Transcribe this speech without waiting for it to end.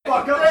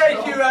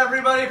Thank you,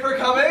 everybody, for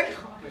coming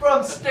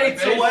from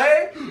states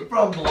away,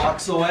 from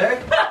blocks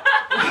away.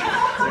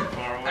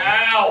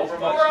 Ow!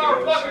 From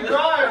our fucking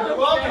drive. You're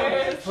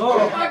welcome.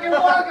 Oh. Fucking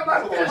welcome.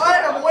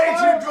 I am way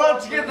too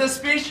drunk to give this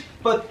speech,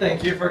 but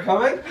thank you for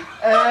coming.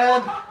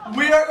 And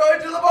we are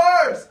going to the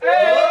bars.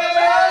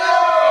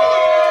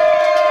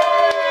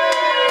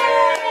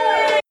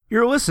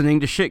 You're listening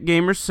to Shit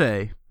Gamers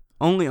Say,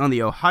 only on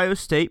the Ohio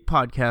State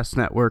Podcast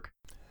Network.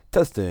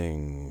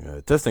 Testing.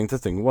 1,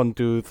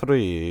 2,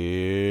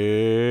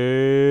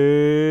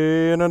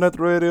 3. Internet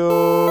radio.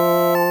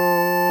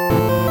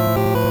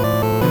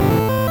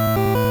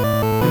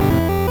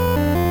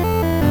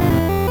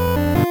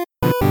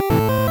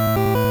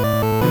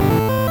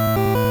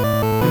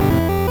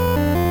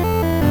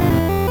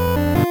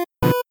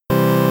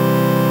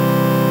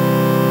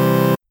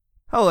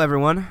 Hello,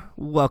 everyone.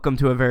 Welcome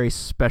to a very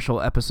special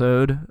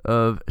episode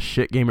of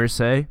Shit Gamers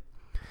Say.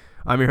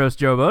 I'm your host,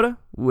 Joe Boda.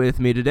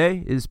 With me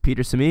today is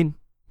Peter Samin.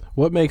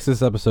 What makes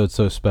this episode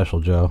so special,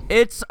 Joe?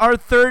 It's our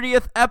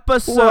 30th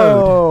episode.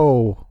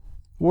 Whoa!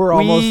 We're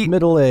almost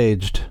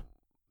middle-aged.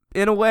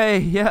 In a way,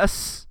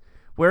 yes.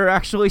 We're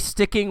actually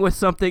sticking with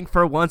something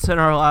for once in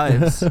our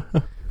lives.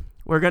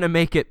 We're going to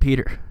make it,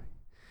 Peter.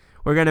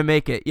 We're going to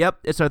make it. Yep,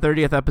 it's our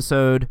 30th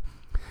episode.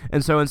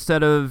 And so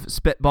instead of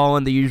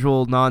spitballing the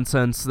usual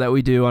nonsense that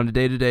we do on a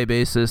day-to-day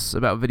basis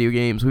about video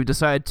games, we've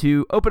decided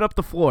to open up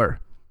the floor.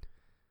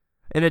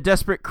 In a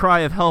desperate cry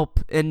of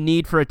help and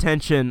need for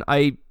attention,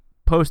 I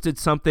posted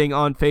something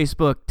on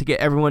Facebook to get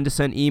everyone to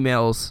send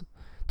emails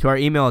to our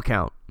email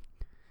account.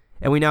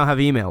 And we now have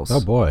emails.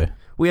 Oh, boy.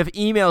 We have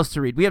emails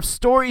to read. We have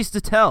stories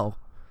to tell.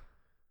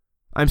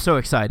 I'm so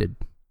excited.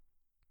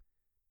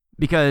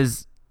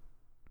 Because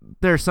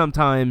there's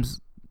sometimes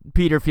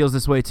Peter feels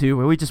this way too,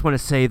 where we just want to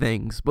say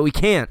things, but we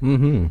can't.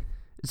 Mm-hmm.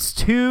 It's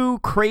too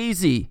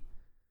crazy.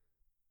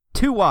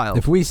 Too wild.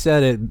 If we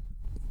said it,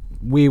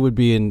 we would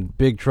be in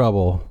big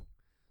trouble.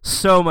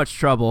 So much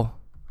trouble.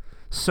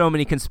 So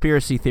many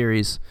conspiracy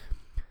theories.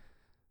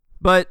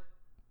 But,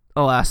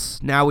 alas,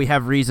 now we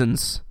have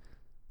reasons.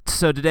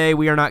 So today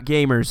we are not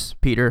gamers,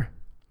 Peter.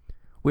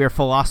 We are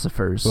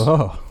philosophers.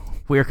 Oh.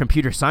 We are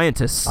computer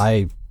scientists.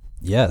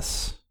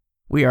 Yes.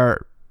 We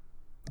are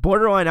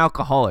borderline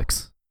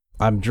alcoholics.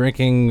 I'm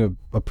drinking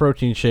a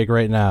protein shake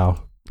right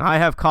now. I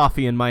have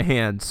coffee in my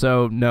hand,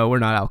 so no, we're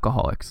not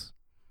alcoholics.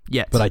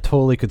 Yet. But I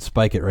totally could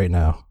spike it right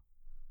now.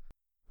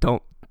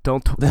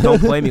 Don't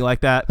play me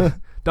like that.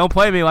 Don't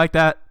play me like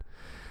that.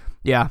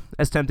 Yeah,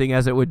 as tempting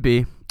as it would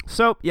be.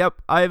 So, yep,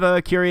 I've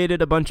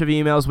curated a bunch of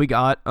emails we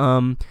got.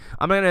 I'm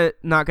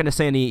not gonna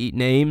say any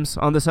names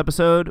on this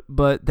episode,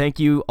 but thank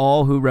you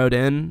all who wrote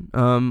in.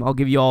 I'll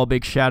give you all a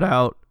big shout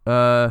out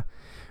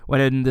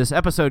when this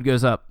episode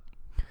goes up.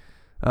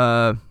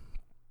 I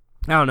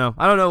don't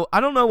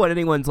know what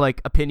anyone's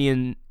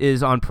opinion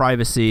is on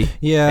privacy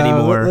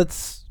anymore.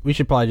 We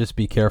should probably just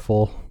be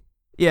careful.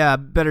 Yeah,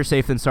 better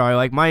safe than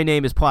sorry. My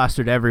name is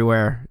plastered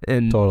everywhere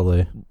in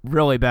totally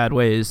really bad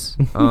ways.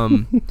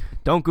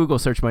 Don't Google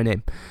search my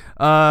name.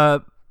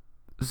 But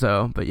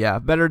yeah,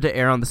 better to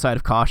err on the side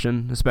of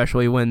caution,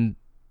 especially when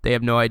they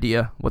have no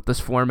idea what this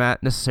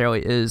format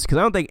necessarily is. Because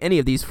I don't think any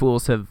of these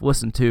fools have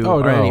listened to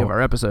any of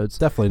our episodes.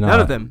 Definitely not. None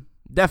of them.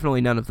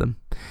 Definitely none of them.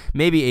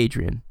 Maybe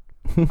Adrian.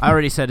 I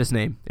already said his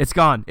name. It's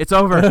gone. It's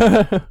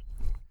over.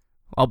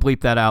 I'll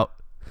bleep that out.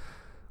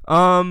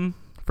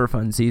 For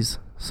funsies.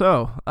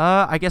 So,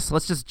 I guess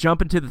let's just jump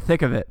into the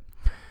thick of it.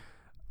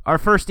 Our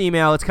first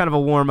email, it's kind of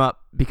a warm-up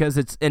because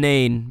it's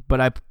inane,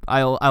 but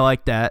I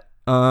like that.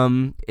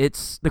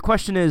 The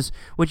question is,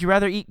 would you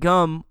rather eat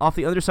gum off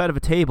the other side of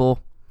a table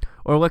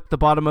or lick the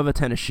bottom of a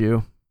tennis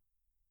shoe?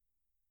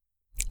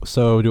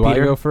 So, do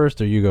Peter? I go first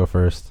or you go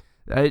first?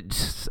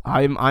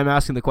 I'm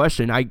asking the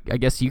question. I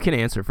guess you can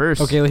answer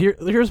first. Okay,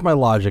 here's my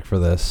logic for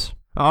this.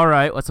 All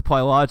right, let's apply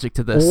logic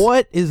to this.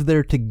 What is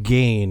there to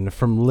gain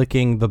from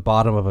licking the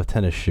bottom of a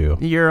tennis shoe?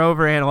 You're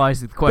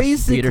overanalyzing the question,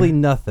 Basically Peter.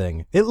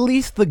 Nothing. At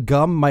least the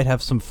gum might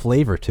have some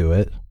flavor to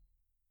it.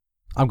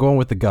 I'm going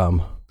with the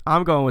gum.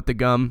 I'm going with the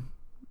gum.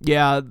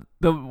 Yeah,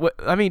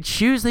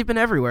 shoes, they've been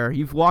everywhere.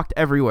 You've walked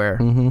everywhere.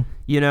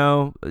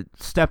 Mm-hmm.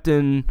 Stepped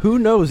in. Who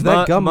knows?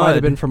 That gum might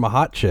have been from a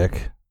hot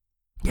chick.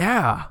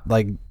 Yeah.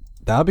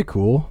 That'd be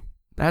cool.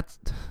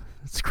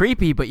 It's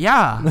creepy, but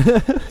yeah.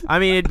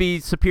 It'd be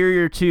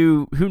superior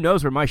to who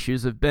knows where my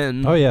shoes have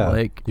been. Oh, yeah.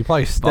 You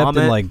probably stepped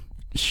in,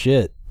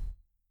 shit.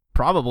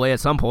 Probably at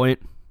some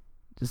point.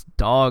 Just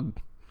dog.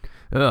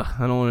 Ugh,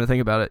 I don't want to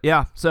think about it.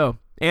 Yeah, so,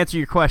 answer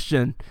your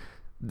question.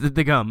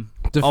 The gum.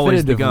 Definitively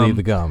always the gum.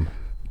 The gum.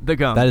 The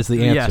gum. That is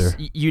the answer.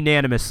 Yes,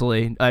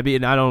 unanimously. I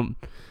don't...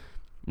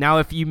 Now,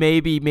 if you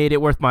maybe made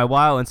it worth my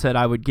while and said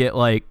I would get,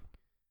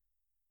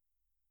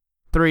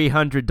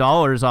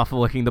 $300 off of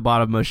licking the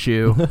bottom of a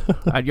shoe,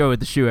 I'd go with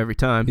the shoe every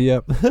time.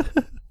 Yep.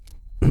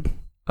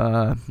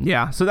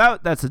 Yeah, so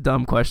that's a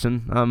dumb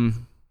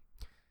question.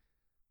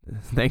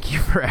 Thank you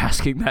for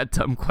asking that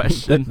dumb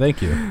question.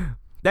 Thank you.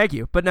 Thank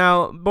you. But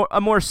now, a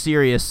more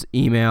serious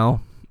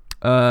email,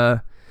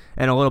 and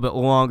a little bit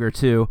longer,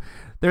 too.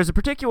 There's a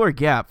particular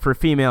gap for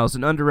females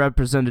in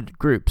underrepresented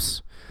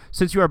groups.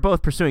 Since you are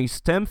both pursuing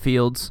STEM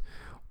fields,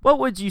 what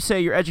would you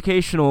say your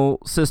educational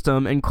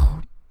system and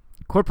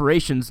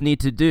corporations need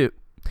to do?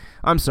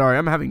 I'm sorry,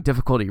 I'm having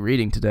difficulty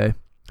reading today.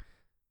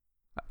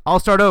 I'll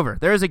start over.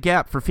 There is a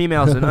gap for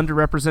females in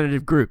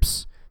underrepresented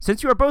groups.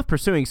 Since you are both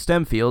pursuing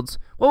STEM fields,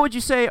 what would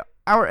you say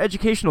our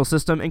educational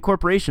system and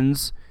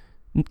corporations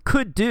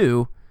could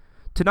do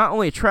to not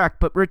only attract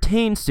but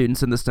retain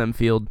students in the STEM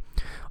field?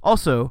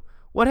 Also,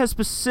 what has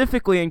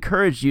specifically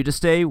encouraged you to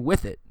stay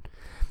with it?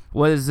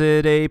 Was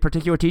it a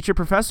particular teacher,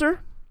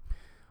 professor?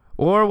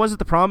 Or was it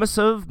the promise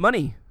of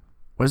money?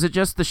 Was it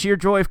just the sheer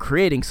joy of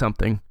creating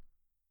something?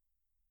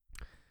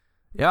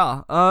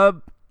 Yeah,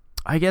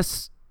 I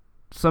guess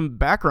some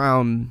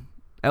background,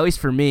 at least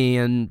for me,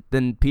 and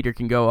then Peter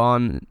can go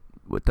on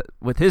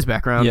with his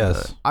background.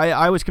 Yes.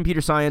 I was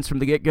computer science from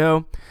the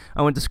get-go.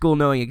 I went to school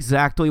knowing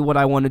exactly what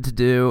I wanted to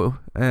do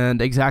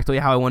and exactly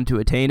how I wanted to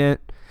attain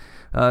it.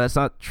 That's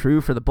not true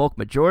for the bulk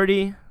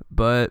majority,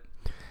 but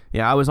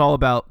yeah, I was all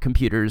about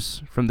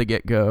computers from the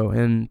get-go.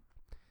 And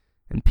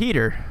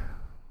Peter,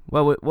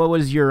 what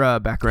was your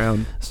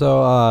background?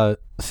 So,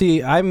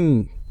 see, I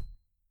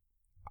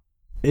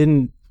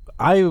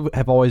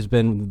have always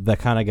been the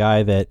kind of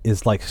guy that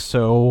is like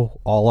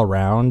so all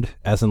around,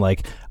 as in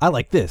like, I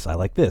like this, I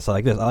like this, I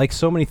like this. I like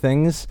so many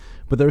things,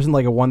 but there isn't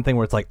like a one thing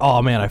where it's like,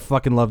 oh man, I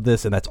fucking love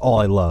this and that's all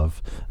I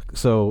love.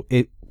 So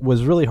it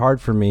was really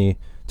hard for me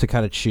to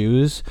kind of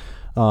choose.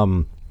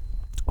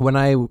 When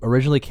I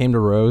originally came to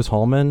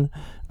Rose-Hulman,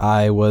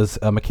 I was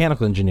a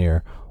mechanical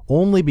engineer,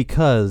 only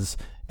because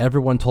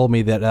everyone told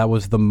me that that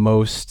was the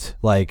most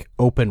like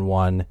open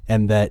one,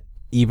 and that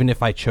even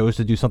if I chose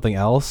to do something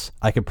else,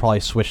 I could probably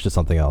switch to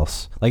something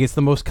else. Like, it's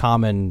the most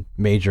common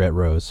major at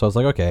Rose. So I was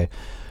like, okay.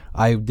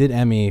 I did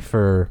ME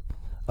for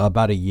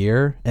about a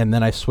year, and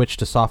then I switched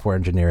to software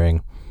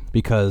engineering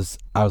because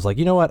I was like,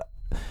 you know what?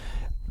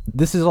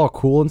 This is all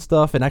cool and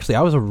stuff. And actually,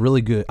 I was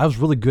really good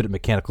at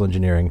mechanical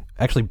engineering,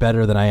 actually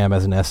better than I am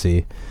as an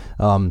SE.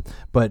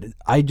 But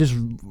I just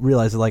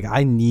realized that, like,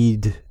 I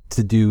need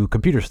to do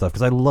computer stuff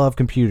because I love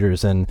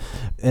computers, and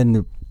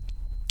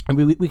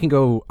we can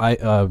go.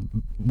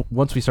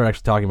 Once we start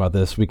actually talking about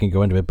this, we can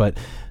go into it. But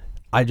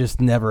I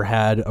just never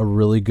had a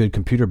really good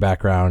computer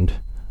background,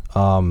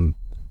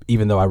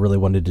 even though I really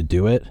wanted to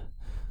do it.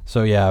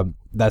 So yeah,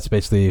 that's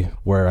basically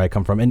where I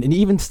come from. And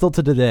even still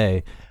to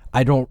today,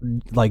 I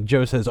don't, like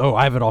Joe says, oh,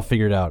 I have it all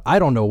figured out. I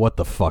don't know what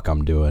the fuck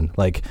I'm doing.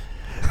 Like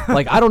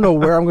I don't know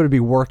where I'm going to be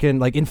working.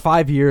 Like, in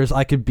 5 years,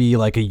 I could be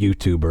like a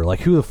YouTuber.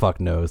 Like, who the fuck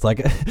knows?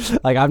 Like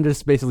I'm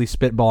just basically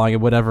spitballing,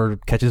 and whatever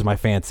catches my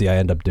fancy, I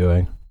end up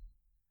doing.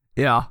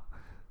 Yeah.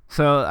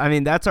 So, I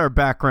mean, that's our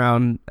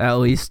background, at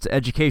least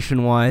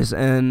education-wise.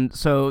 And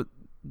so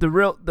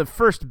the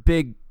first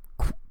big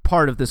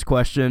part of this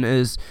question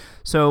is,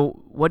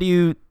 so what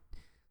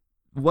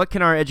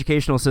can our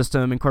educational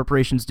system and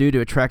corporations do to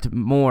attract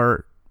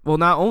more, well,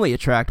 not only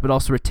attract, but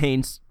also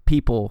retain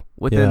people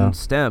within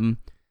STEM?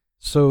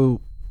 So,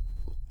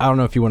 I don't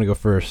know if you want to go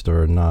first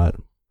or not.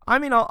 I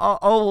mean,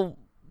 I'll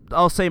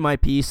say my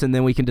piece, and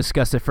then we can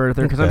discuss it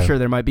further, because I'm sure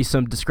there might be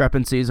some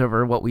discrepancies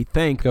over what we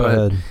think. Go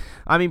ahead.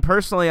 I mean,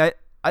 personally,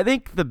 I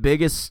think the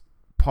biggest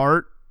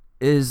part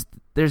is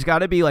there's got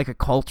to be like a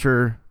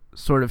culture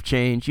sort of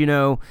change. You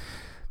know,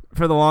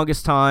 for the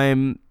longest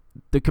time,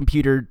 the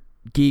computer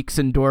geeks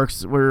and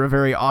dorks were a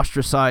very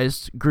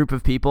ostracized group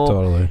of people.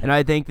 Totally. And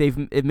I think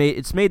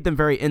it's made them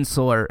very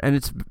insular, and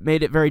it's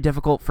made it very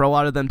difficult for a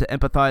lot of them to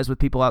empathize with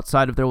people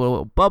outside of their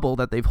little bubble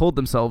that they've holed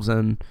themselves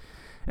in.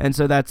 And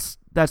so that's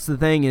the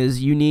thing,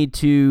 is you need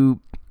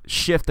to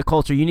shift the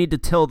culture. You need to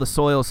till the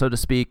soil, so to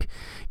speak.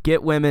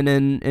 Get women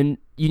in, and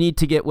you need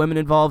to get women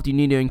involved. You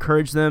need to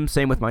encourage them.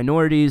 Same with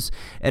minorities,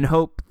 and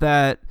hope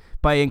that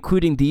by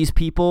including these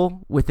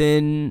people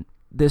within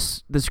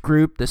this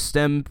group, the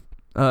STEM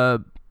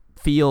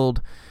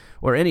field,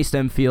 or any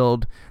STEM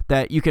field,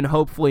 that you can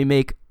hopefully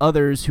make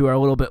others who are a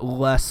little bit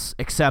less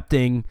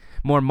accepting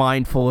more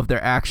mindful of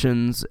their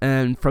actions.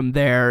 And from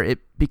there, it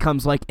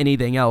becomes like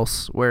anything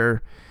else,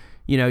 where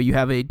you know, you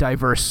have a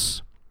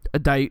diverse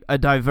group, a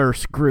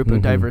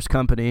diverse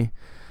company.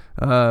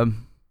 What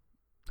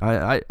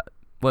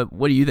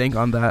do you think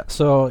on that?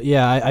 So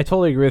yeah, I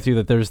totally agree with you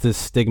that there's this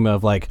stigma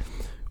of like,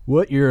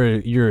 what,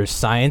 you're a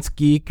science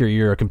geek or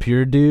you're a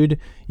computer dude?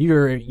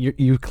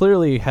 You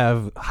clearly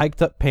have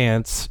hiked up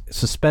pants,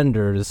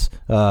 suspenders,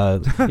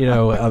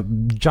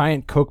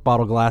 giant Coke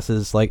bottle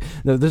glasses. Like,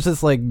 there's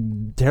this like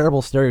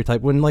terrible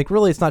stereotype when like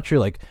really it's not true.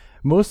 Like,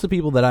 most of the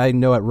people that I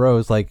know at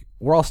Rose, like,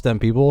 we're all STEM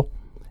people.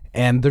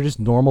 And they're just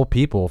normal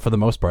people for the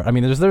most part. I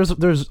mean,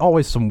 there's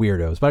always some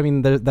weirdos, but I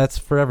mean, that's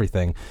for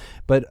everything.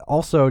 But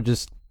also,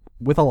 just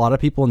with a lot of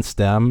people in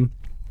STEM,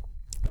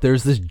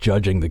 there's this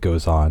judging that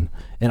goes on,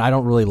 and I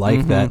don't really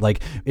like that.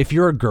 Like, if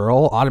you're a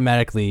girl,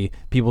 automatically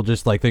people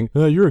just like think,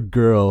 oh, you're a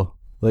girl,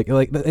 like,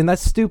 and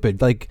that's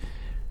stupid. Like,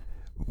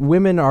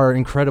 women are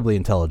incredibly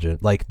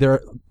intelligent. Like,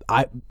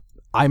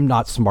 I'm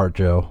not smart,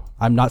 Joe.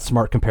 I'm not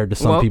smart compared to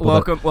some people.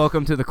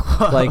 Welcome to the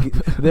club. Like,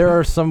 there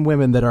are some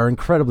women that are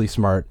incredibly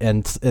smart,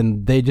 and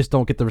they just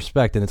don't get the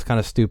respect, and it's kind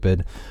of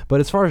stupid. But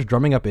as far as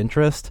drumming up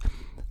interest,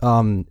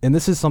 and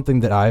this is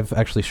something that I've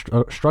actually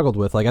struggled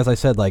with. Like, as I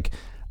said, like,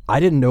 I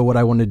didn't know what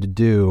I wanted to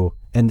do,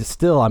 and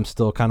I'm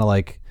still kind of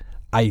like,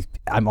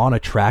 I'm on a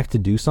track to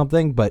do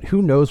something, but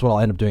who knows what I'll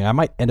end up doing. I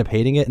might end up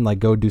hating it and like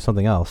go do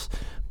something else.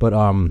 But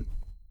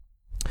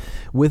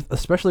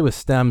especially with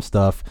STEM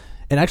stuff.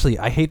 And actually,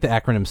 I hate the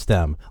acronym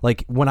STEM.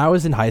 Like, when I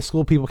was in high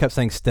school, people kept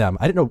saying STEM.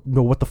 I didn't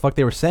know what the fuck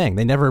they were saying.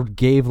 They never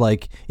gave,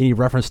 like, any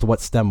reference to what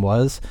STEM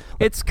was.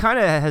 It's kind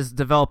of has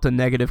developed a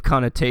negative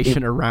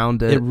connotation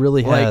around it. It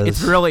really has. Like,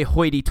 it's really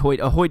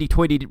a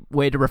hoity-toity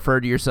way to refer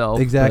to yourself.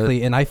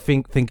 Exactly. And I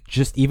think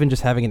just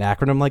having an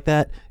acronym like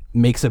that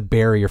makes a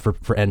barrier for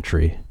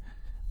entry.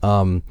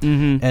 And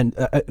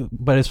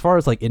but as far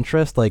as, like,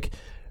 interest, like,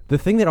 the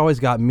thing that always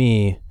got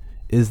me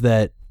is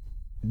that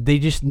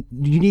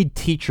you need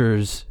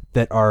teachers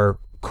that are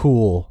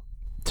cool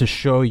to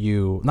show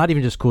you, not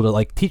even just cool, to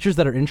like teachers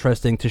that are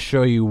interesting to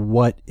show you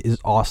what is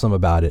awesome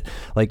about it.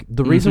 Like,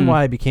 the reason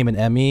why I became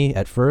an ME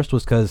at first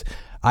was because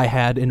I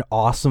had an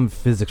awesome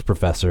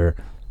teacher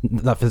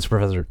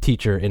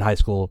in high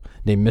school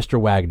named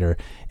Mr. Wagner,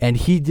 and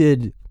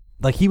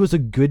he was a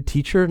good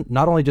teacher.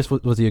 Not only just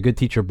was he a good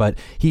teacher, but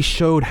he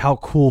showed how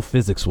cool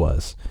physics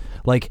was.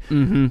 Like,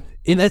 and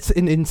that's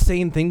an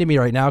insane thing to me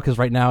right now, because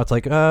right now it's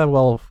like,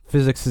 well,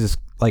 physics is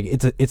like,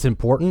 it's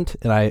important,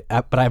 but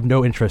I have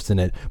no interest in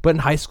it. But in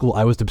high school,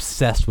 I was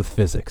obsessed with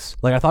physics.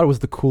 Like, I thought it was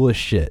the coolest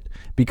shit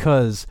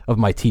because of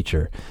my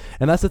teacher.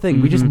 And that's the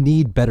thing. We just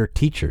need better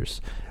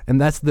teachers. And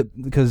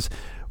because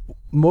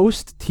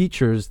most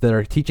teachers that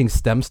are teaching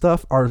STEM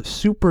stuff are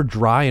super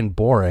dry and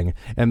boring,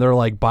 and they're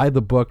like by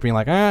the book, being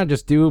like,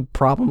 just do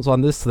problems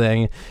on this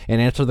thing and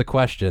answer the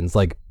questions.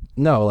 Like,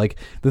 no, like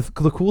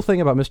the cool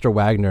thing about Mr.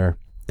 Wagner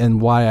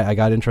and why I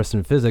got interested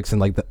in physics and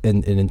like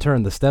and in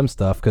turn the STEM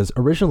stuff, because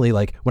originally,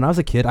 like, when I was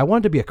a kid, I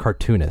wanted to be a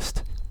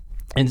cartoonist,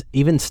 and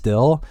even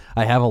still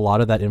I have a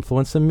lot of that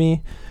influence in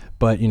me,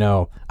 but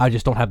I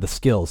just don't have the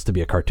skills to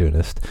be a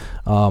cartoonist.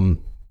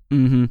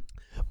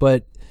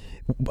 But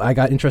I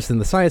got interested in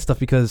the science stuff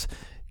because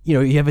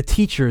you have a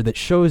teacher that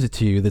shows it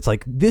to you that's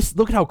like, this,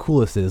 look at how cool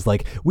this is.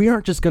 Like, we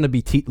aren't just going to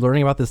be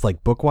learning about this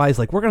like book-wise.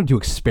 Like, we're going to do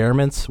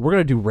experiments. We're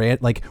going to do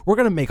we're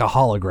going to make a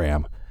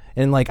hologram.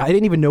 And like, I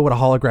didn't even know what a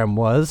hologram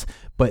was,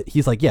 but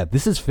he's like, yeah,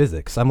 this is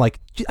physics. I'm like,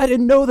 I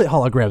didn't know that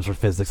holograms were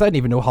physics. I didn't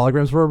even know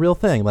holograms were a real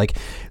thing. Like,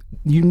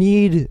 you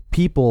need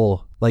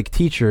people like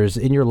teachers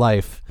in your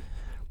life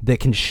that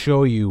can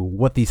show you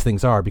what these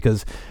things are,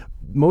 because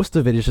most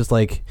of it is just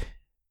like,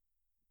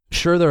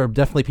 sure, there are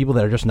definitely people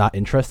that are just not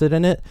interested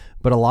in it,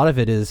 but a lot of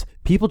it is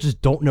people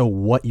just don't know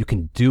what you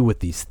can do with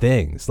these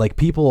things. Like,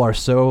 people are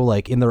so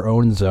like in their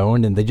own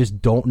zone, and they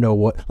just don't know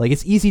what, like,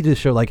 it's easy to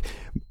show, like,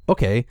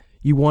 okay,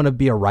 you want to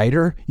be a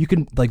writer, you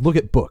can like look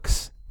at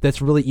books.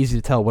 That's really easy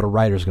to tell what a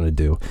writer's going to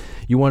do.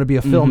 You want to be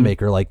a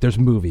filmmaker, like, there's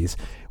movies.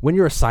 When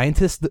you're a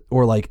scientist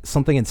or like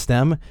something in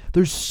STEM,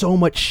 there's so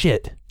much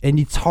shit, and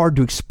it's hard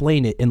to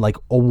explain it in like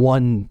a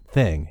one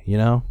thing,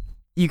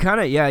 You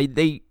kind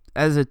of,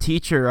 as a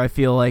teacher, I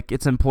feel like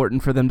it's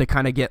important for them to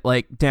kind of get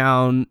like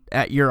down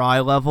at your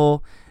eye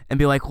level and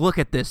be like, look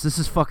at this. This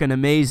is fucking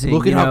amazing.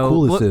 Look at how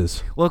cool this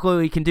is. Look what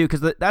we can do.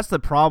 Because that's the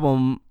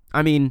problem.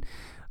 I mean,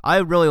 I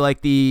really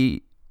like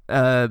the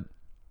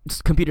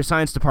computer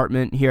science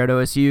department here at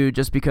OSU,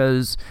 just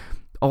because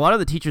a lot of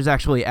the teachers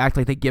actually act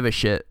like they give a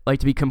shit, like,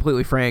 to be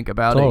completely frank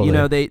about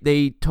it.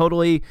 They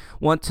totally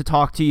want to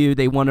talk to you.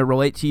 They want to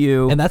relate to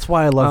you. And that's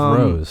why I love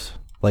Rose.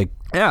 Like,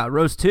 yeah,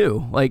 Rose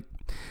too. Like,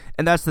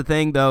 and that's the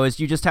thing, though, is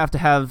you just have to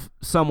have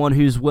someone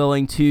who's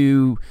willing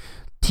to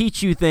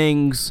teach you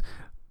things,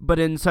 but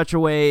in such a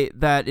way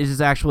that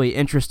is actually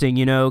interesting,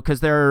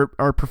 because there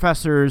are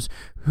professors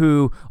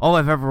who, all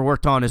I've ever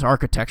worked on is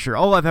architecture.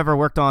 All I've ever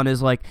worked on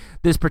is, like,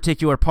 this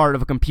particular part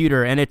of a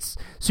computer, and it's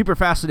super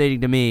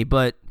fascinating to me,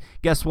 but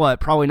guess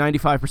what? Probably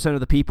 95% of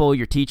the people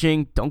you're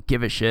teaching don't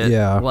give a shit.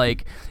 Yeah.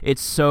 Like,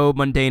 it's so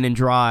mundane and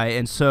dry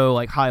and so,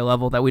 like, high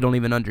level that we don't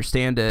even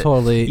understand it.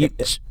 Totally.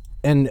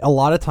 And a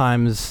lot of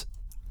times,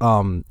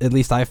 at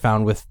least I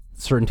found with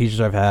certain teachers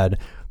I've had,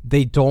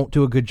 they don't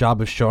do a good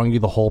job of showing you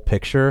the whole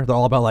picture. They're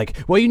all about like,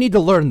 well, you need to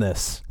learn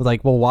this.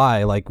 Like, well,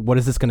 why? Like, what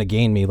is this going to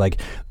gain me?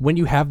 Like, when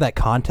you have that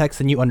context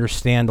and you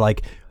understand,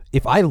 like,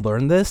 if I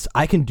learn this,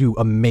 I can do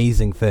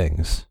amazing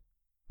things.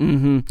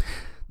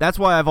 That's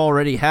why I've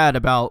already had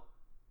about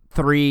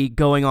 3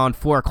 going on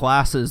 4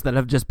 classes that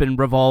have just been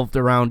revolved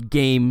around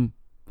game,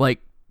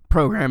 like,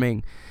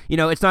 programming.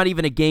 It's not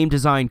even a game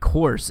design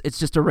course. It's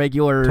just a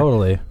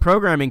regular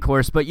programming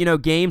course. But,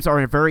 games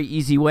are a very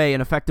easy way, an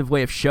effective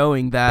way of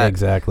showing that,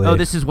 exactly, oh,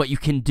 this is what you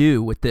can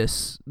do with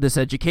this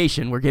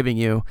education we're giving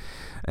you.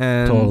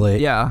 And,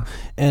 yeah.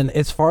 And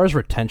as far as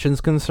retention's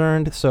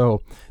concerned,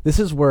 so this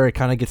is where it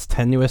kind of gets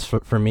tenuous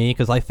for me,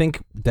 because I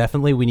think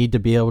definitely we need to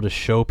be able to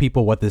show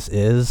people what this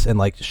is and,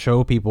 like,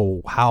 show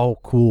people how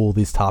cool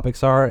these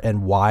topics are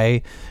and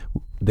why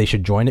they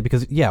should join it,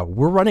 because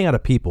we're running out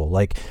of people.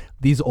 Like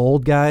these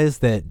old guys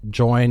that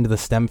joined the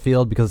STEM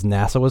field because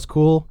NASA was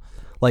cool,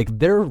 like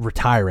they're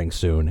retiring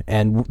soon,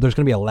 and there's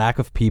going to be a lack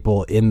of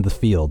people in the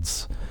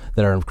fields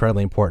that are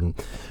incredibly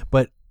important.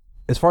 But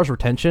as far as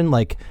retention,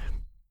 like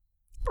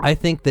I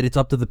think that it's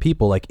up to the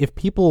people. Like if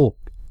people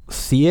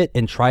see it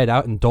and try it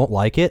out and don't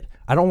like it,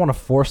 I don't want to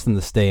force them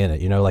to stay in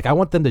it, like I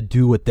want them to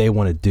do what they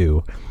want to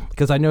do,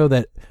 because I know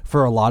that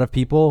for a lot of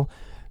people,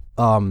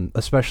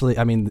 especially,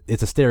 I mean,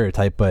 it's a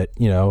stereotype, but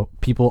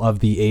people of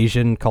the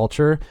Asian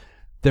culture,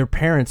 their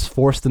parents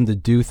force them to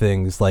do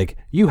things like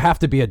you have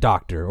to be a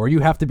doctor or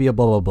you have to be a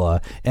blah blah blah,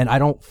 and I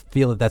don't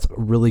feel that that's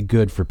really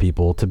good for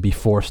people to be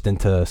forced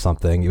into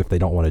something if they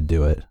don't want to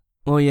do it.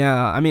 Well,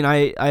 yeah, I mean,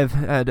 I've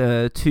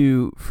had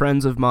 2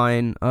 friends of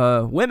mine,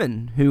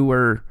 women, who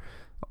were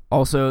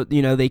also,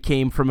 they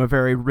came from a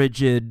very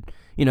rigid,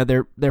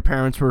 their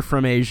parents were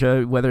from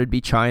Asia, whether it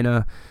be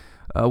China,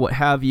 what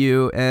have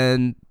you,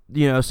 and,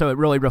 so it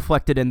really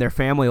reflected in their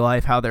family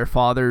life how their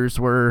fathers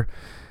were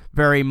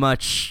very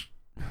much,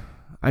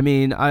 I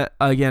mean, I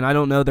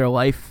don't know their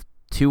life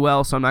too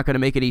well, so I'm not going to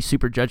make any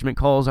super judgment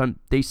calls.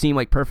 They seem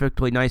like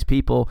perfectly nice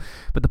people,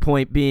 but the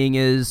point being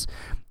is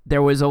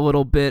there was a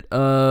little bit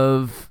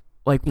of,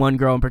 like one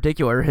girl in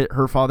particular,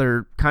 her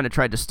father kind of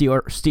tried to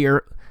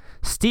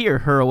steer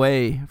her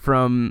away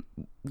from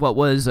what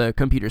was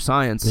computer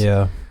science.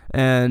 Yeah.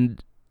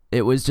 And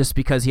it was just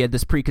because he had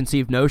this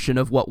preconceived notion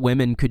of what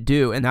women could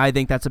do. And I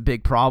think that's a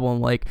big problem.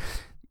 Like,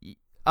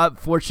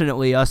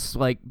 fortunately, us,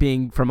 like,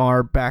 being from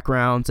our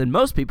backgrounds, and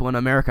most people in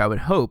America, I would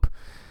hope,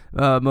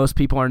 most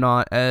people are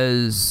not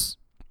as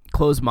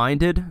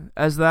close-minded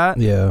as that.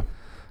 Yeah.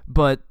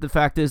 But the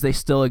fact is they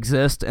still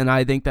exist, and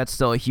I think that's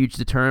still a huge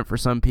deterrent for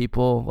some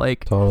people.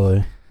 Like,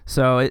 totally.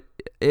 So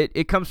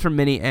it comes from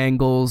many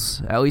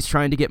angles, at least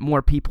trying to get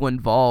more people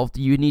involved.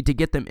 You need to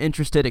get them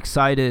interested,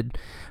 excited,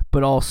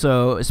 but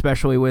also,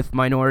 especially with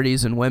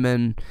minorities and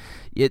women,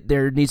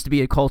 there needs to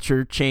be a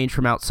culture change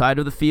from outside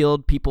of the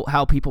field,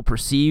 how people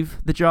perceive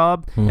the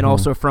job, and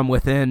also from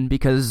within,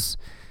 because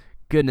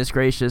goodness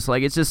gracious,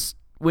 like, it's just,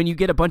 when you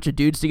get a bunch of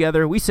dudes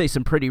together, we say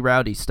some pretty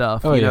rowdy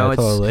stuff.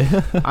 Totally.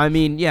 I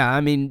mean,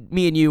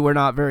 me and you, we're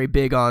not very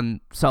big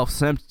on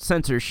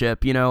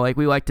self-censorship, like,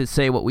 we like to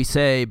say what we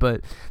say,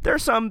 but there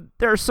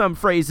are some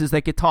phrases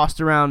that get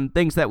tossed around,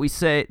 things that we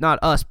say, not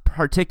us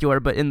particular,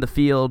 but in the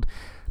field,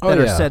 that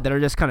are said, that are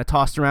just kind of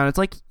tossed around. It's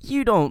like,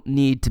 you don't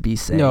need to be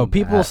saying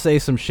people that. say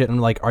some shit and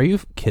I'm like, are you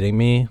kidding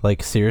me?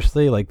 Like,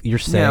 seriously? Like, you're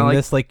saying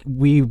this? Like,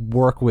 we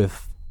work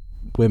with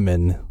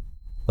women.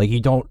 Like,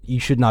 you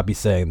should not be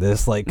saying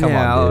this. Like, come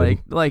on, dude.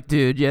 Like,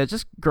 dude,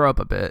 just grow up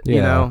a bit,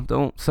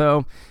 don't.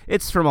 So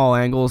it's from all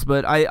angles,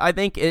 but I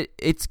think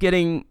it's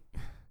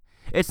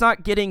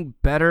not getting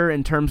better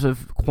in terms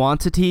of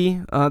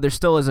quantity. There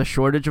still is a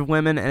shortage of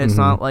women, and it's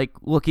not like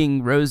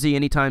looking rosy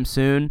anytime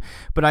soon.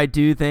 But I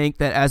do think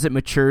that as it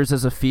matures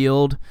as a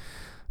field,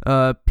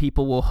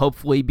 people will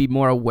hopefully be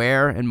more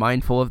aware and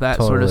mindful of that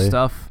sort of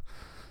stuff.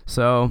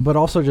 So, but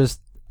also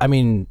just, I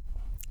mean,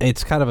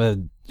 it's kind of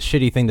a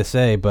shitty thing to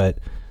say, but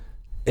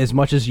as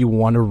much as you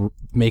want to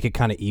make it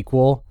kind of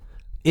equal,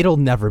 it'll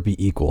never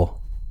be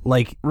equal.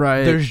 Like,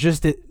 right.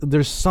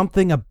 There's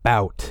something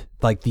about,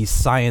 like, these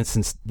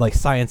sciences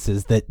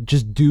that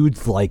just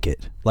dudes like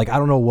it. Like, I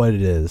don't know what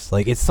it is.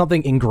 Like, it's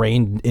something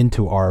ingrained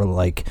into our,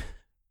 like,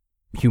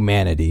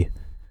 humanity.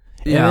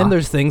 Yeah. And then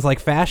there's things like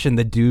fashion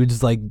that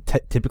dudes, like,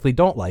 typically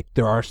don't like.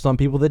 There are some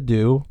people that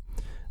do,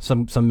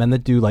 some men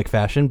that do like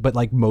fashion, but,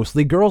 like,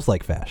 mostly girls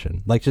like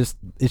fashion. Like, it's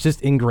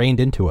just ingrained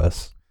into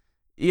us.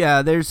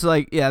 Yeah, there's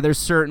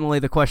certainly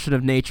the question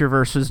of nature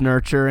versus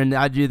nurture, and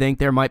I do think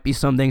there might be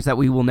some things that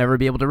we will never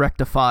be able to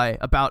rectify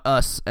about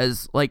us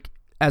as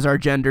our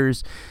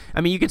genders.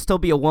 I mean, you can still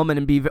be a woman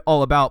and be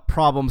all about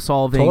problem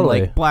solving,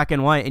 totally. Like black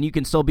and white, and you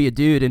can still be a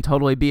dude and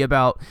totally be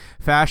about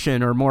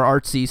fashion or more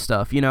artsy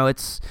stuff.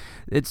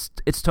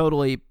 It's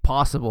totally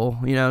possible.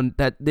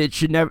 That it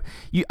should never.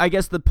 I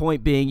guess the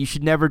point being, you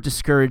should never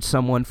discourage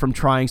someone from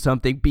trying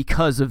something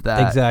because of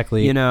that.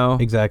 Exactly.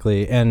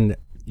 Exactly. And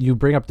you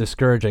bring up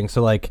discouraging,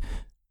 so, like,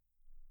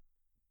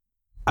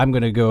 I'm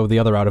going to go the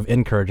other route of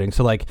encouraging.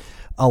 So, like,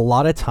 a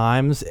lot of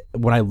times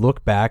when I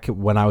look back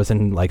when I was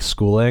in, like,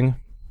 schooling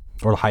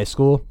or high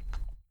school,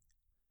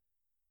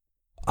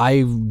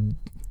 I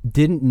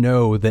didn't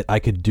know that I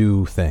could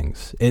do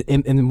things.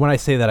 And when I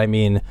say that, I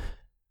mean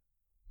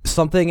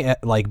something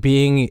like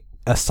being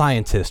a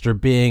scientist or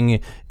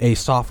being a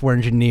software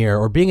engineer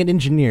or being an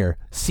engineer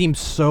seems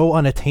so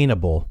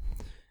unattainable.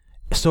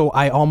 So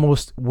I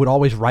almost would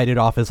always write it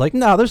off as like,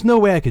 no, there's no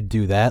way I could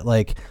do that.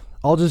 Like,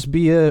 I'll just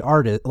be an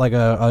artist, like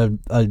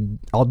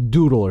I'll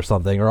doodle or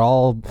something, or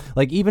I'll,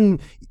 like, even,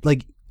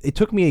 like, it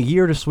took me a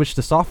year to switch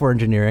to software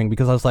engineering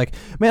because I was like,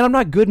 man, I'm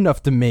not good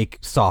enough to make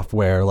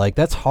software. Like,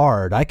 that's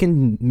hard. I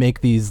can make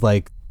these,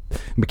 like,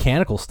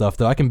 mechanical stuff,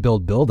 though. I can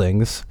build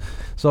buildings,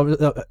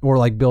 so or,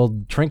 like,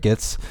 build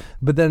trinkets.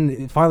 But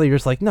then finally you're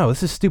just like, no,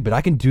 this is stupid. I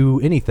can do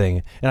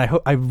anything.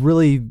 And I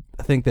really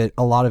think that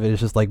a lot of it is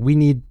just like, we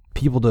need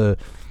people to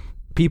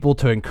people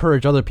to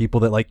encourage other people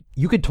that like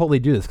you could totally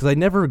do this, because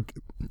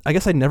I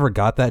guess I never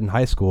got that in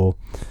high school.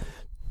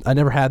 I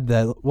never had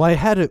that. Well,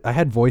 I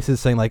had voices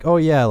saying like, oh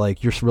yeah,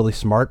 like you're really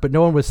smart, but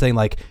no one was saying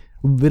like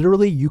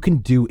literally you can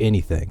do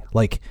anything,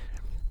 like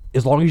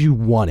as long as you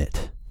want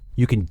it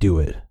you can do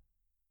it.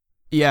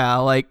 Yeah,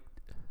 like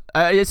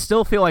I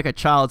still feel like a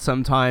child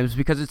sometimes,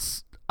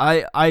 because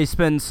I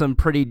spend some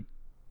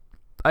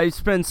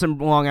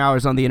long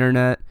hours on the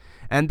internet,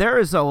 and there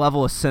is a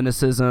level of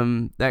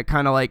cynicism that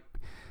kind of like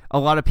a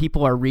lot of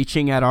people are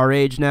reaching at our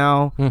age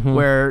now,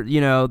 where,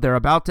 you know, they're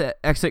about to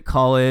exit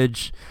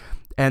college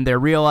and they're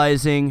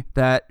realizing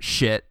that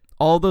shit,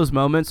 all those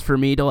moments for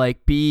me to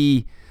like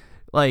be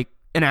like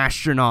an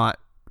astronaut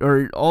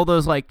or all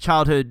those like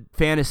childhood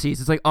fantasies,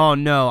 it's like, oh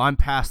no, I'm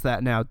past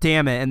that now,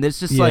 damn it. And it's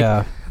just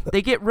like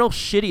they get real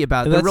shitty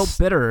about it. They're real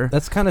bitter.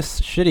 That's kind of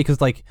shitty,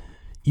 because like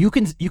you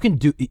can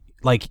do,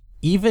 like,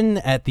 even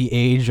at the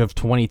age of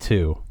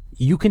 22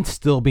 you can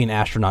still be an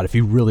astronaut if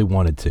you really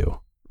wanted to.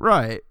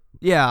 Right.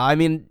 Yeah, I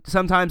mean,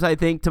 sometimes I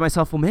think to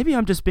myself, well, maybe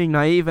I'm just being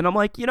naive, and I'm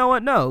like, you know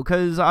what? No,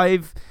 because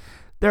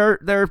there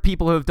are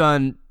people who have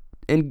done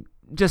and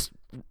just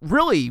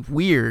really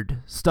weird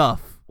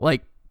stuff.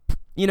 Like,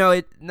 you know,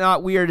 it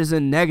not weird as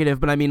in negative,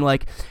 but I mean,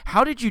 like,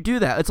 how did you do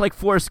that? It's like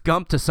Forrest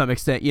Gump to some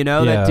extent. You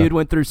know, that dude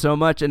went through so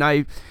much, and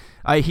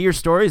I hear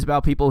stories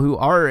about people who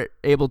are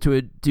able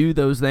to do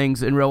those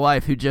things in real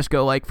life, who just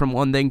go like from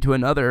one thing to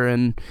another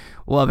and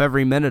love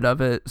every minute of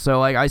it. So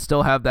like, I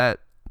still have that.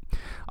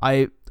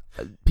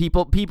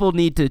 People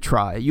need to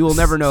try. You will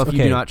never know if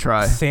you do not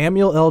try.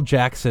 Samuel L.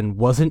 Jackson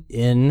wasn't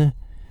in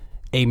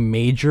a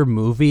major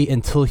movie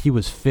until he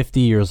was 50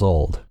 years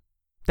old.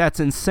 That's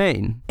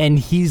insane. And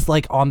he's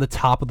like on the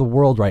top of the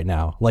world right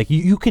now. Like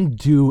you can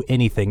do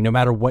anything, no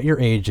matter what your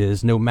age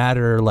is, no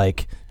matter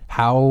like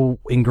how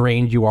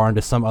ingrained you are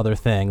into some other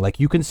thing. Like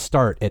you can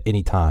start at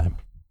any time.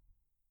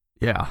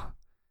 Yeah.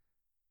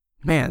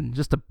 Man,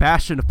 just a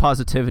bastion of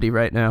positivity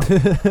right now.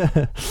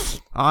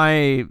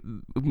 I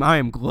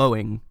am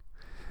glowing.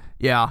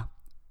 Yeah.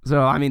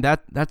 So I mean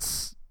that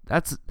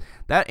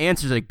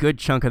answers a good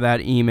chunk of that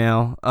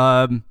email.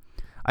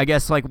 I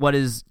guess like what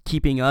is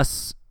keeping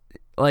us,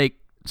 like,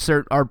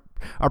 our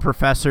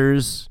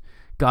professors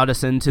got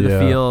us into the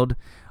field.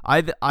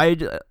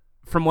 I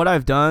from what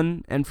I've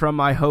done and from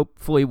I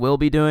hopefully will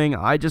be doing,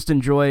 I just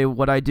enjoy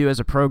what I do as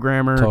a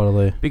programmer.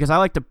 Totally. Because I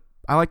like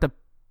to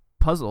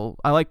puzzle.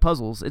 I like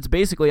puzzles. It's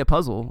basically a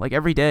puzzle. Like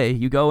every day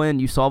you go in,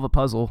 you solve a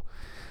puzzle.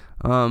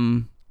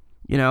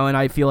 You know, and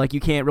I feel like you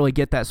can't really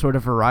get that sort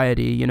of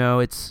variety. You know,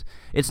 it's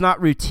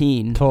not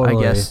routine.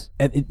 Totally. I guess.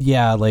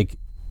 Like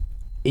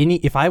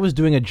if I was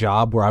doing a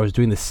job where I was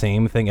doing the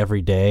same thing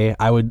every day,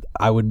 I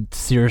would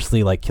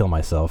seriously like kill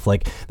myself.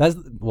 Like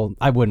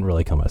I wouldn't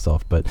really kill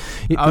myself, but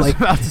I was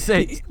about to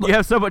say you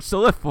have so much to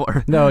live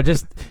for. No,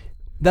 just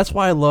that's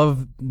why I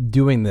love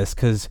doing this,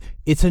 because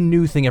it's a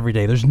new thing every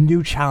day. There's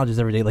new challenges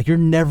every day. Like you're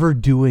never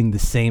doing the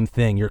same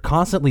thing. You're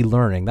constantly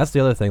learning. That's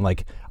the other thing.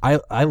 Like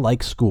I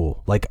like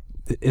school. Like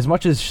as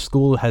much as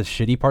school has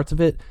shitty parts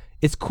of it,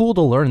 it's cool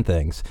to learn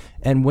things.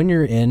 And when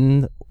you're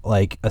in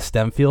like a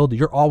STEM field,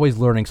 you're always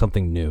learning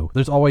something new.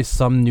 There's always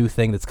some new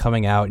thing that's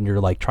coming out, and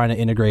you're like trying to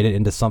integrate it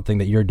into something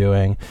that you're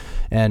doing.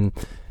 And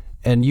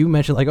you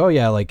mentioned like, oh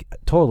yeah, like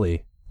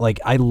totally.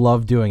 Like I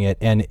love doing it,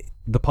 and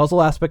the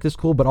puzzle aspect is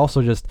cool, but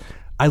also just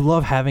I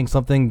love having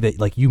something that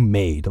like you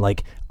made.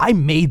 Like I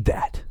made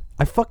that.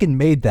 I fucking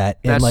made that.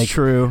 And that's like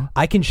true.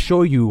 I can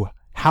show you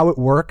how it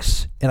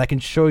works, and I can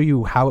show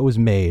you how it was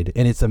made,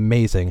 and it's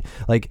amazing.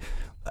 Like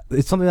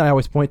it's something that I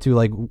always point to,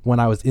 like when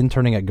I was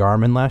interning at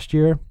Garmin last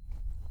year.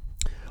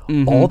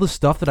 All the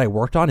stuff that I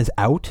worked on is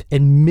out,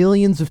 and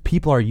millions of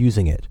people are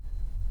using it.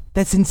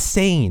 That's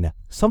insane.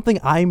 Something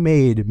I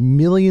made,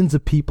 millions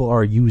of people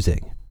are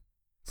using.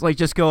 It's like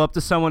just go up to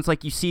someone. It's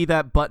like, you see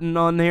that button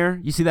on there?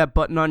 You see that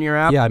button on your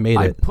app? Yeah, I made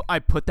it. I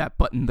put that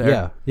button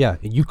there. Yeah.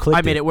 You clicked.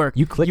 I made it work.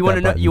 You clicked. You want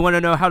to know? You want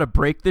to know how to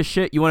break this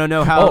shit? You want to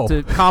know how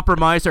to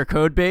compromise our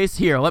code base?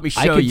 Here, let me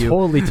show you. I can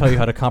totally tell you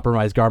how to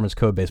compromise Garmin's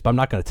code base, but I'm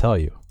not going to tell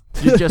you.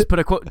 You just put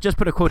a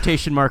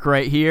quotation mark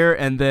right here,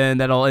 and then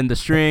that'll end the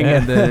string,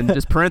 and then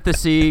just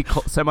parenthesis,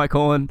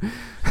 semicolon.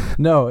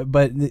 No,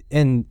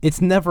 and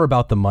it's never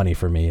about the money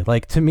for me.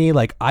 Like to me,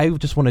 like I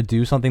just want to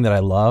do something that I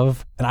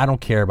love, and I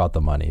don't care about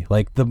the money.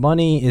 Like the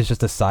money is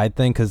just a side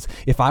thing, because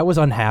if I was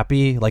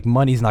unhappy, like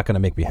money's not going to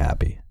make me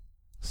happy.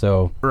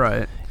 So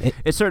right,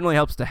 it certainly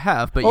helps to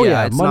have, but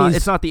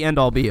it's not the end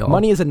all be all.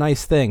 Money is a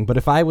nice thing, but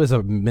if I was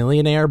a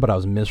millionaire but I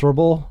was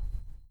miserable,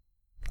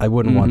 I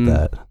wouldn't want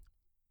that.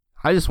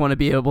 I just want to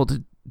be able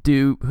to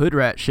do hood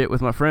rat shit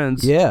with my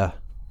friends. Yeah,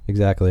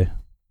 exactly.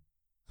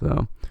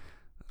 So,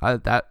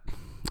 I'm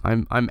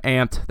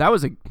amped.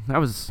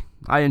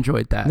 I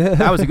enjoyed that.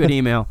 That was a good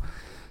email.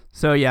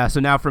 So yeah, so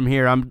now from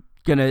here I'm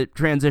gonna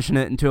transition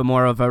it into a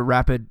more of a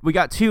rapid. We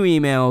got 2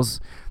 emails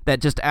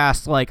that just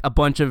asked like a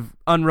bunch of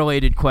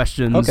unrelated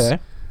questions. Okay.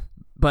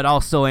 But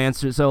I'll still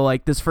answer. So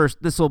like this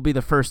will be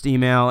the first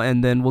email,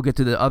 and then we'll get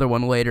to the other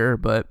one later.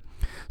 But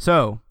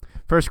so.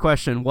 First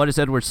question, what is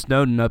Edward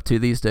Snowden up to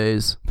these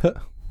days?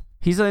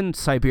 He's in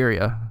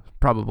Siberia,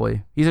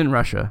 probably. He's in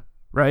Russia,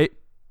 right?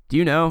 Do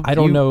you know? I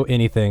don't know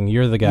anything.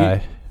 You're the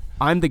guy.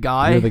 I'm the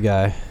guy? You're the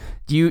guy.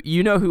 Do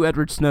you know who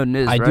Edward Snowden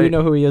is, I right? do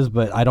know who he is,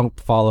 but I don't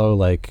follow,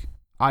 like,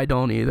 I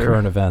don't either.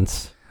 current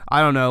events.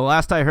 I don't know.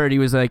 Last I heard, he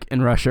was, like,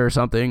 in Russia or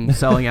something,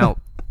 selling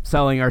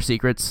our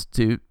secrets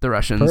to the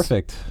Russians.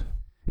 Perfect.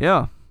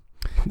 Yeah.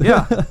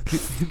 Yeah.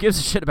 Who gives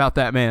a shit about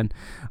that, man?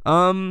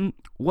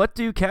 What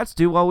do cats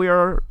do while we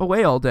are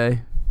away all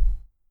day?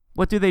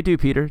 What do they do,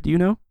 Peter? Do you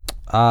know?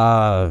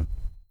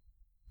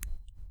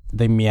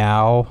 They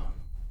meow.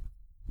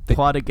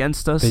 Plot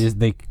against us?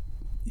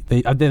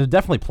 They're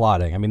definitely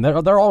plotting. I mean,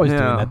 they're always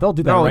doing that. They'll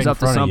do that they're always right in up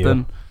to front of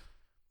something.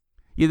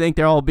 You think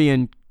they're all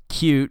being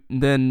cute,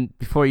 and then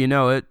before you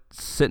know it,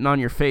 sitting on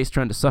your face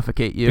trying to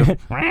suffocate you.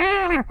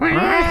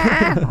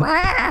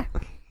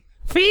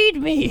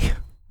 Feed me.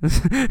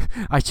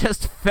 I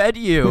just fed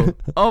you.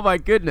 Oh my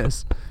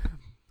goodness.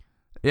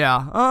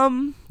 Yeah.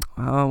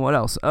 What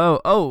else?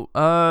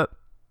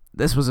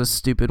 This was a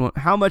stupid one.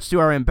 How much do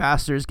our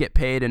ambassadors get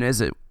paid, and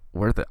is it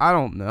worth it? I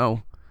don't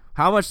know.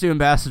 How much do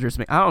ambassadors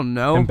make? I don't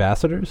know.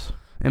 Ambassadors?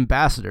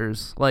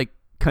 Ambassadors, like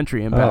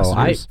country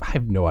ambassadors. I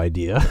have no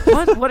idea.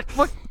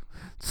 What?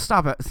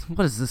 Stop it.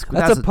 What is this?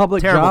 That's a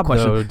public terrible job,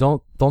 question.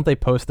 though. Don't they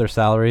post their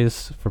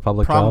salaries for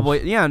public Probably.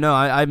 jobs? Yeah, no,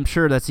 I'm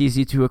sure that's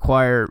easy to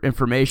acquire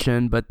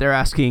information, but they're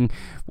asking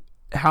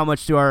how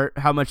much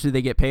do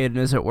they get paid, and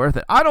is it worth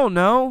it? I don't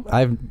know.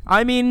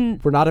 I mean,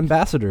 we're not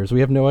ambassadors.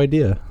 We have no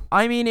idea.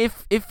 I mean,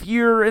 if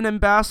you're an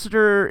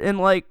ambassador in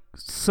like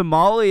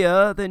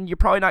Somalia, then you're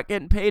probably not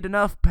getting paid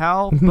enough,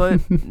 pal.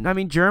 But I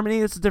mean,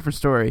 Germany, it's a different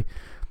story.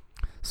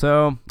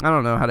 So I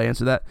don't know how to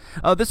answer that.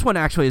 Oh, this one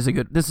actually is a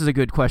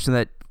good question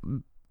that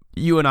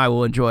you and I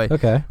will enjoy.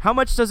 Okay. How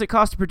much does it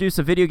cost to produce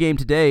a video game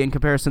today in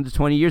comparison to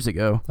 20 years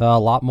ago? A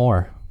lot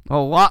more. A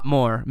lot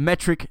more.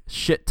 Metric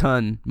shit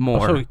ton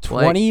more. So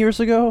 20 years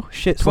ago?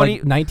 Shit, 20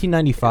 like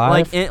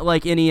 1995?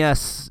 Like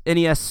NES.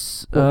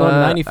 Well,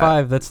 no,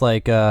 95, that's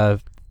like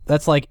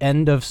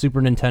end of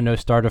Super Nintendo,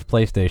 start of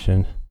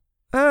PlayStation.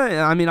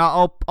 I mean,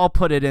 I'll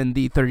put it in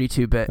the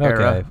 32-bit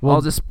era. Well,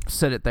 I'll just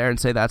set it there and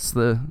say that's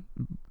the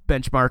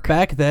benchmark.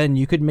 Back then,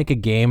 you could make a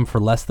game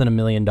for less than $1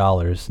 million.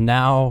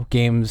 Now,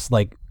 games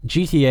like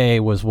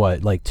GTA was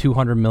what, like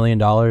 $200 million,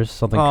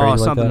 something crazy like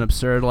that. Something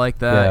absurd like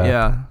that.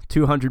 Yeah,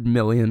 200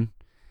 million.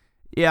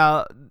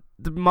 Yeah,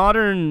 the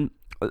modern.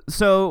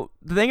 So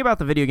the thing about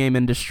the video game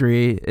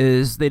industry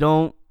is they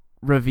don't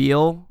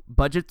reveal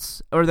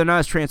budgets, or they're not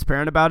as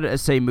transparent about it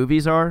as say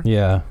movies are.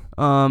 Yeah.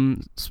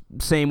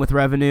 Same with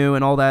revenue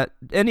and all that.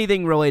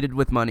 Anything related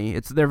with money,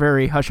 they're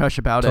very hush hush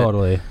about it.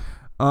 Totally.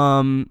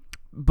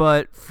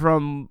 But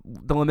from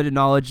the limited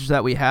knowledge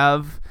that we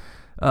have,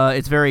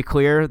 it's very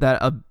clear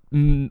that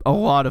a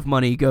lot of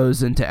money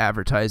goes into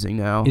advertising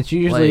now. It's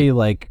usually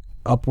like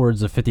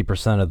upwards of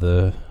 50% of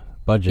the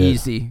budget.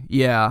 Easy,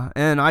 yeah.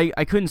 And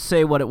I couldn't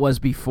say what it was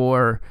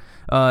before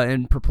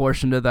in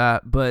proportion to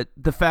that, but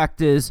the fact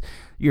is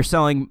you're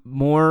selling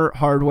more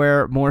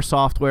hardware, more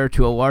software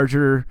to a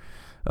larger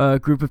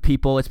group of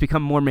people. It's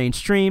become more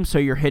mainstream, so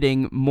you're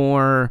hitting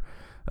more,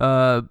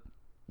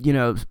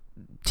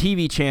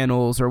 TV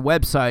channels or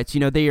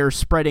websites. They are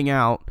spreading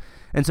out.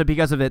 And so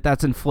because of it,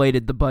 that's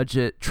inflated the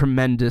budget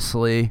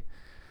tremendously.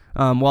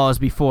 While as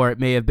before, it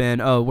may have been,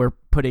 we're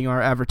putting our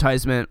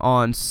advertisement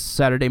on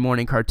Saturday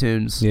morning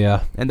cartoons.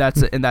 Yeah. And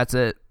that's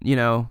it.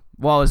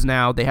 While as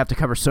now, they have to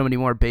cover so many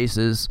more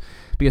bases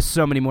because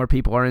so many more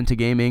people are into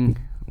gaming.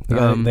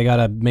 They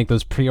gotta make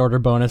those pre-order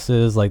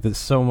bonuses. Like,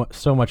 so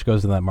much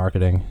goes in that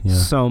marketing. Yeah.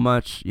 So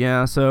much.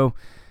 Yeah. So,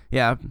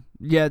 yeah.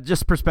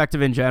 Just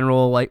perspective in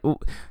general. Like,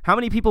 how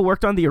many people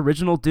worked on the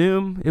original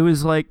Doom? It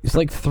was like... It's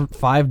like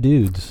 5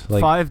 dudes. Like,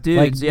 5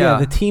 dudes, like, yeah.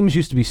 The teams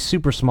used to be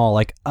super small.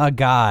 Like, a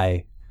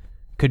guy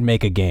could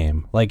make a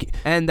game. Like,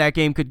 and that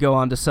game could go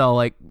on to sell,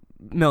 like,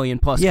 million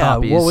plus yeah,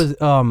 copies. What was...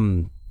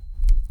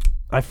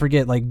 I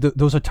forget, like,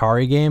 those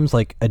Atari games,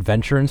 like,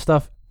 Adventure and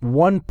stuff.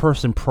 One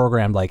person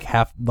programmed, like,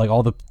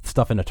 all the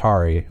stuff in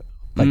Atari.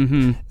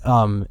 Like,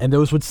 and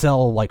those would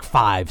sell, like,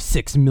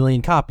 5-6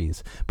 million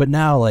copies. But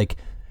now, like...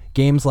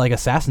 games like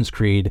Assassin's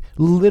Creed,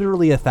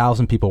 literally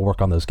 1,000 people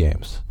work on those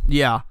games.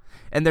 Yeah,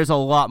 and there's a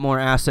lot more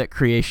asset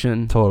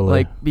creation. Totally.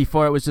 Like,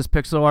 before it was just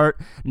pixel art,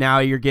 now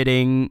you're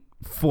getting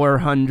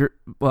 400,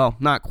 well,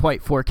 not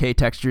quite 4K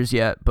textures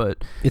yet,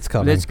 but it's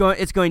coming. It's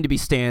going to be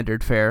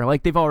standard fare.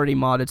 Like, they've already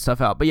modded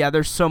stuff out. But yeah,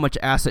 there's so much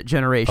asset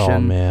generation.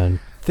 Oh, man.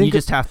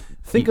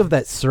 Think of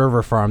that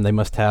server farm they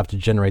must have to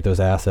generate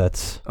those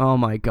assets. Oh,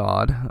 my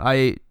God.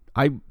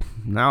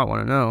 Now I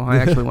want to know. I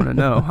actually want to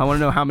know. I want to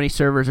know how many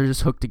servers are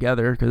just hooked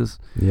together because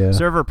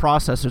server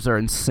processors are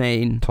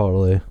insane.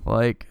 Totally.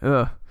 Like,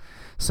 ugh.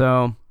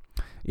 So,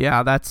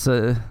 yeah, that's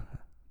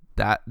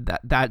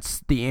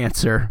that's the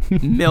answer.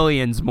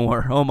 Millions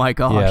more. Oh my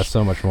gosh. Yeah,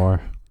 so much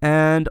more.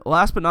 And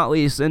last but not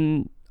least,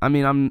 and I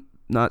mean, I'm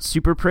not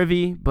super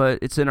privy, but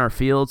it's in our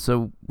field,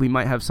 so we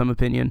might have some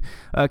opinion.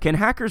 Can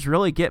hackers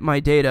really get my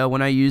data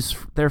when I use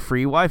their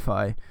free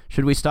Wi-Fi?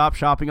 Should we stop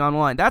shopping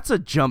online? That's a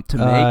jump to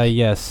make.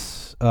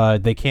 Yes.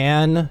 They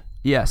can.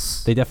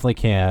 Yes. They definitely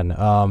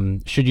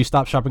can. Should you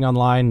stop shopping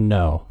online?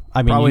 No.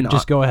 I mean, Probably you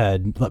just not. go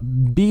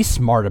ahead. Be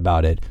smart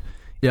about it.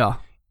 Yeah.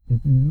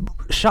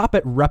 Shop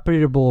at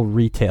reputable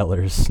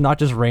retailers, not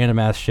just random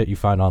ass shit you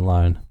find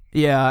online.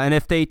 Yeah, and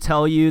if they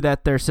tell you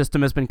that their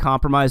system has been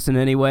compromised in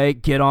any way,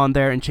 get on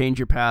there and change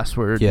your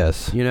password.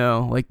 Yes. You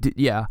know, like,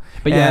 yeah.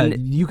 But And- yeah,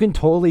 you can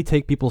totally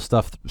take people's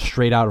stuff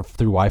straight out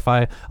through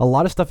Wi-Fi. A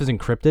lot of stuff is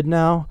encrypted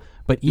now,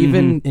 but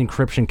even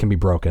encryption can be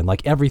broken.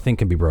 Like everything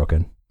can be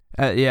broken.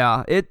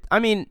 Yeah,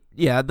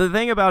 the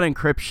thing about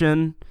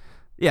encryption,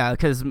 yeah,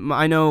 because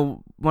I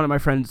know one of my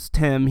friends,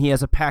 Tim, he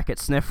has a packet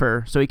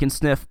sniffer, so he can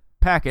sniff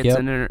packets Yep.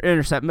 and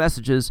intercept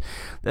messages.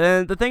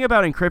 And the thing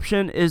about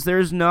encryption is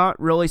there's not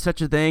really such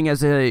a thing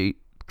as a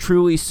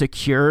truly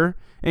secure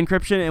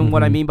encryption, and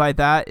what I mean by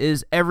that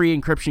is every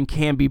encryption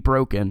can be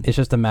broken. It's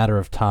just a matter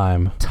of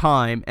time.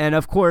 And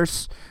of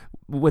course,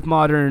 with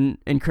modern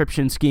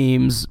encryption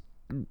schemes,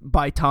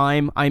 by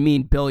time I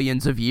mean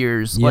billions of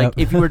years. Yep. Like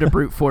if you were to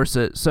brute force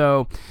it,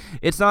 so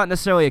it's not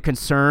necessarily a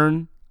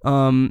concern.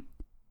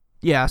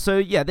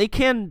 They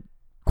can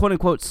quote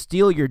unquote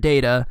steal your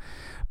data,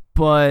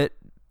 but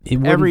It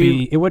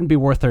wouldn't be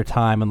worth their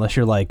time unless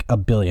you're like a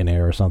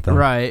billionaire or something.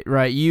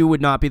 right, you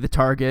would not be the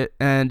target.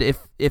 And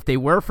if they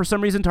were for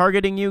some reason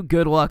targeting you,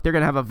 good luck. They're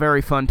gonna have a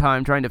very fun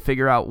time trying to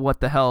figure out what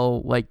the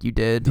hell like you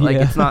did. Like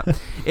Yeah.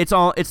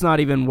 it's not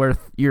even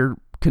worth your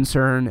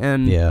concern.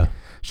 And Yeah.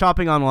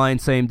 shopping online,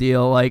 same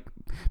deal. Like,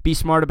 be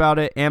smart about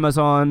it.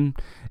 Amazon,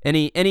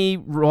 any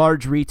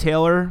large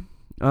retailer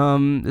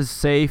is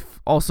safe.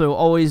 Also,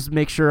 always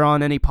make sure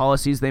on any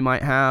policies they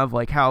might have,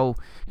 like how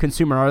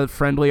consumer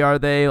friendly are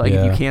they? Like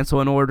if you Yeah. cancel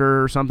an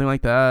order or something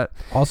like that.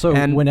 Also,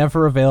 And-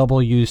 whenever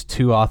available, use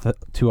two-auth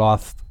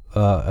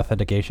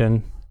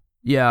authentication.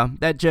 Yeah,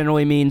 that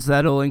generally means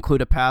that it'll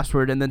include a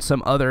password and then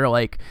some other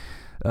like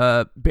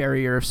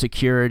barrier of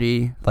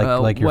security,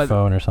 Like your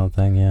phone or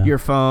something. Yeah. your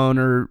phone,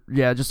 or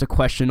just a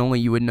question only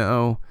you would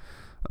know.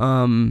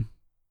 And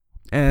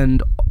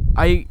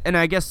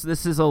I guess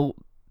this is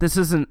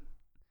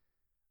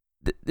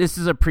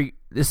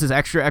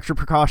extra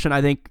precaution.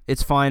 I think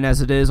it's fine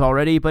as it is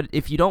already, but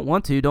if you don't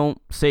want to,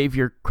 don't save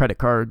your credit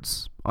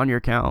cards on your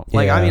account.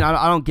 Like, Yeah. I mean,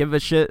 I don't give a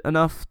shit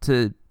enough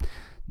to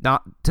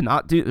not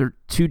do or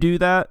to do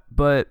that,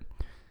 but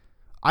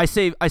I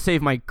save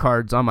my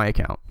cards on my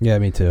account. Yeah,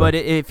 me too. But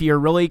if you're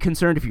really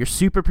concerned, if you're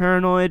super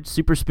paranoid,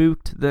 super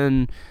spooked,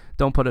 then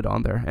don't put it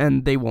on there,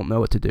 and they won't know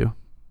what to do.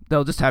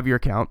 They'll just have your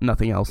account,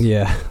 nothing else.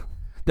 yeah.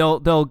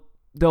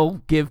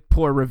 They'll give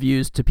poor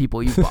reviews to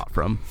people you bought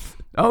from.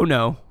 Oh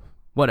no,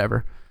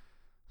 whatever.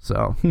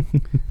 So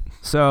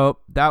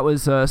that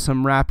was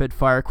some rapid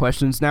fire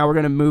questions. Now we're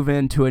gonna move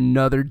into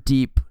another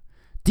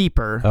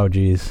deeper. Oh,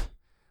 geez.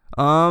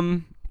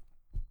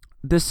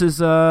 This is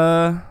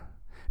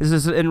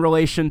in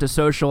relation to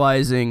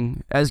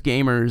socializing as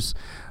gamers.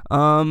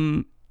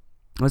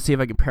 Let's see if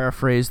I can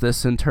paraphrase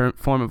this in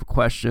form of a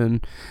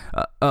question.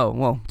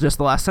 Just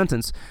the last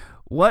sentence.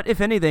 What,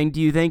 if anything, do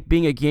you think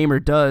being a gamer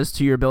does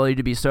to your ability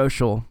to be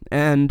social?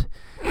 And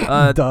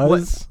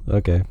Does?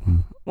 Okay.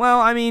 well,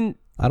 I mean,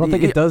 I don't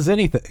think it does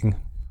anything.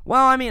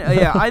 well, I mean,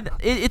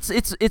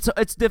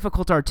 it's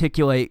difficult to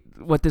articulate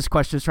what this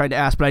question is trying to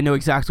ask, but I know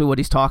exactly what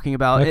he's talking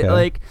about.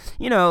 Okay.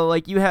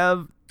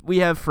 We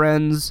have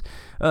friends.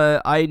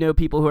 I know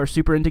people who are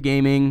super into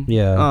gaming.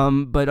 Yeah.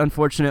 But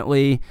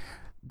unfortunately,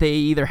 they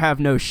either have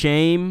no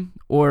shame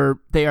or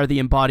they are the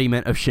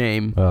embodiment of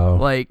shame. Oh.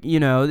 Like,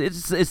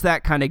 it's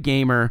that kind of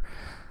gamer,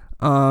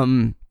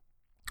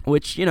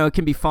 which,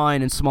 can be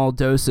fine in small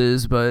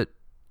doses, but,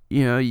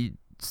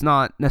 it's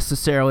not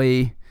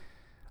necessarily,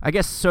 I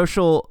guess,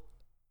 socially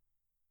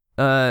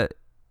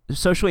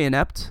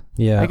inept.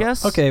 Yeah. I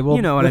guess. Okay, well,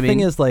 you know what the I mean. thing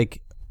is,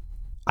 like,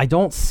 I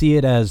don't see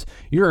it as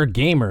you're a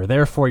gamer,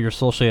 therefore you're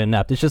socially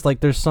inept. It's just like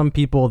there's some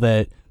people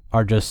that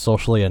are just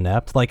socially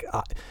inept. Like,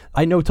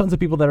 I know tons of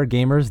people that are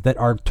gamers that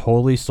are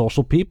totally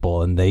social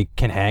people, and they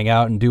can hang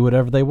out and do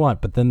whatever they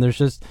want. But then there's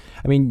just,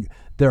 I mean,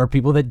 there are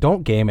people that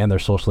don't game and they're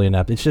socially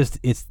inept.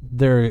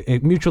 They're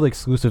mutually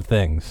exclusive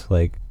things.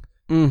 Like,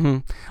 I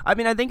mean,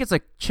 I think it's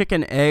a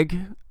chicken egg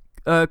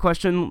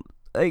question.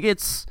 Like,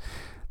 it's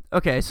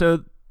okay.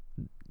 So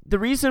the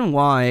reason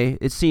why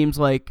it seems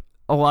like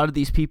a lot of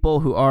these people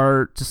who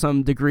are to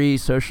some degree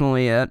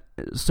socially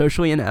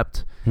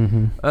inept,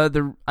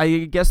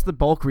 I guess the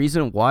bulk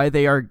reason why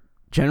they are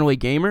generally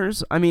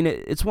gamers. I mean,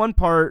 it's one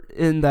part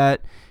in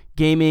that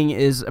gaming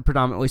is a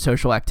predominantly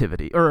social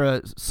activity or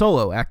a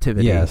solo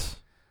activity. yes.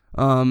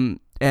 And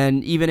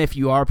even if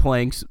you are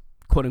playing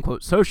quote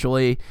unquote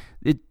socially,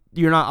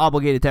 you're not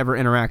obligated to ever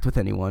interact with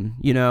anyone.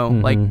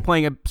 Like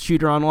playing a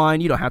shooter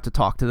online, you don't have to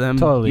talk to them.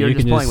 Totally. You're you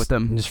just can playing with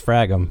them. Just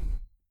frag them.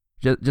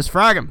 Just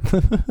frag them.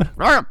 Frag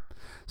them.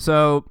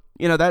 So,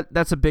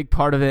 that's a big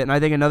part of it. And I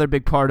think another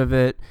big part of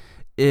it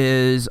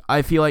is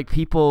I feel like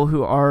people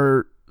who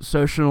are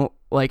social,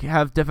 like,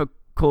 have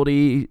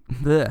difficulty.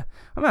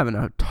 I'm having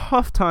a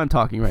tough time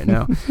talking right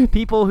now.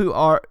 People who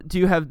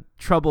do have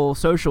trouble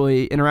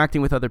socially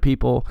interacting with other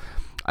people,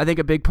 I think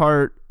a big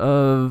part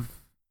of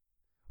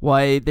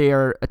why they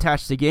are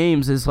attached to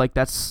games is, like,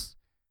 that's,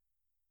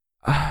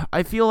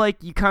 I feel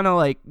like you kind of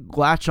like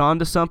latch on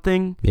to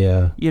something.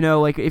 Yeah. You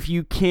know, like if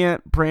you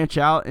can't branch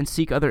out and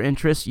seek other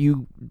interests,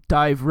 you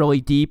dive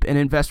really deep and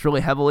invest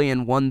really heavily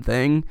in one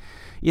thing.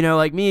 You know,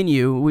 like me and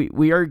you,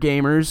 we are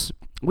gamers.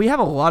 We have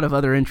a lot of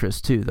other interests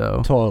too,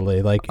 though.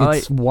 Totally. Like,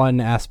 it's one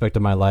aspect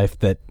of my life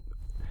that,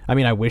 I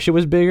mean, I wish it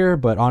was bigger,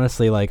 but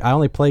honestly, like, I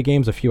only play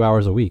games a few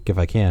hours a week if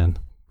I can.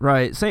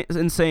 Right.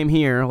 Same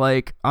here.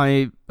 Like,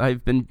 I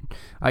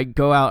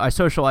go out, I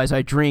socialize,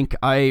 I drink,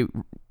 I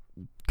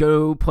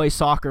go play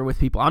soccer with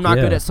people. I'm not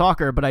good at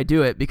soccer, but I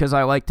do it because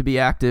I like to be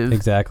active.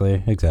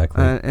 Exactly.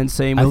 And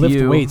same with you. I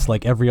lift weights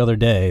like every other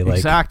day. Like,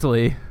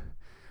 exactly.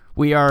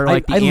 We are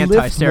like the I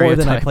anti-stereotype. lift more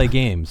than I play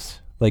games.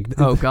 Like,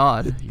 oh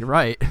God, you're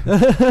right.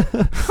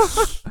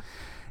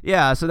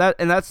 Yeah, so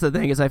that's the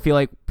thing is I feel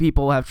like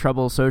people have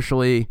trouble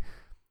socially.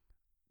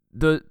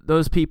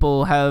 Those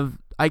people have,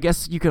 I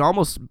guess you can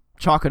almost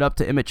chalk it up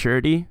to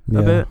immaturity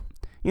a bit.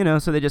 You know,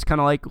 so they just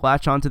kind of like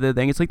latch onto the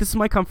thing. It's like, this is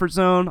my comfort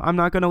zone. I'm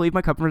not going to leave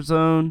my comfort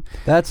zone.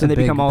 That's a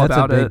big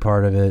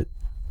part of it.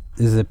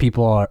 Is that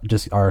people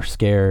are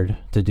scared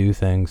to do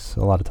things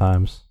a lot of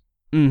times.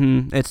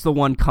 Mm-hmm. It's the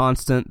one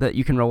constant that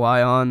you can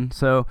rely on.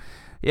 So,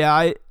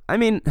 yeah, I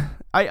mean,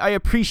 I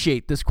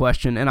appreciate this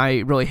question, and I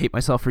really hate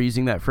myself for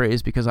using that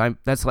phrase because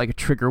that's like a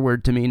trigger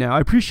word to me now. I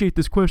appreciate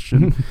this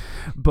question,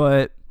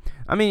 but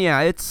I mean,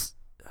 yeah, it's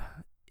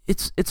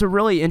a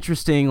really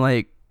interesting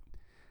like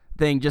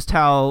thing. Just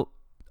how,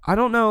 I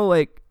don't know,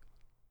 like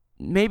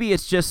maybe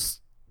it's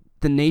just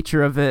the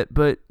nature of it,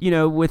 but you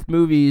know, with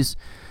movies,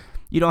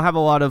 you don't have a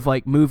lot of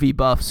like movie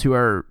buffs who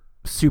are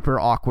super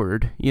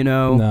awkward, you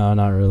know? No,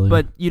 not really.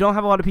 But you don't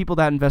have a lot of people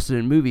that invested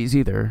in movies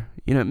either.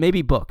 You know,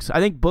 maybe books. I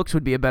think books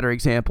would be a better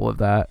example of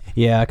that.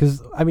 Yeah,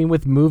 because, I mean,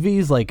 with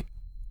movies, like,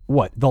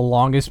 what? The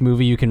longest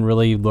movie you can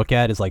really look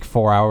at is like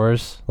 4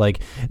 hours.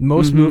 Like,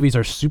 most movies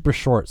are super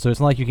short, so it's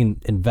not like you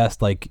can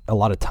invest, like, a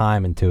lot of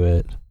time into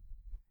it.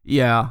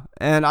 Yeah,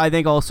 and I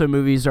think also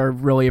movies are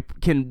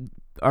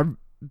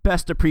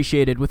best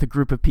appreciated with a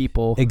group of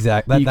people.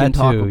 Exactly. That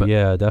too.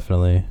 Yeah,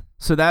 definitely.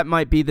 So that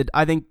might be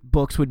I think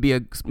books would be a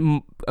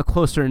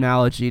closer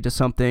analogy to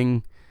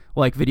something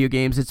like video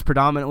games. It's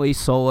predominantly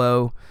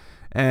solo,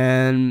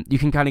 and you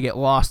can kind of get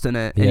lost in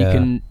it,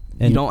 and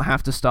you don't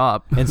have to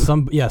stop. And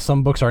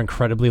some books are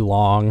incredibly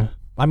long.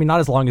 I mean, not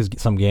as long as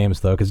some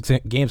games though, because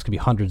games can be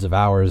hundreds of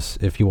hours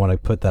if you want to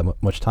put that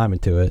much time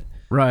into it.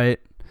 Right.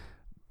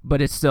 But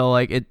it's still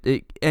like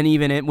and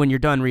even when you're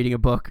done reading a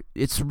book,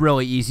 it's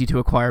really easy to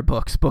acquire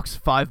books. Books,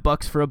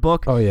 $5 for a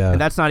book. Oh yeah,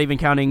 and that's not even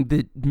counting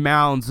the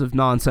mounds of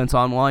nonsense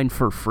online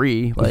for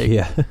free. Like,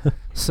 yeah.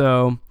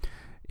 So,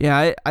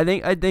 yeah, I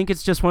think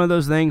it's just one of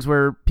those things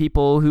where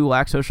people who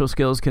lack social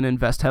skills can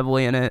invest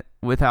heavily in it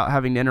without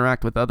having to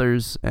interact with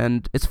others,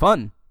 and it's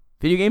fun.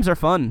 Video games are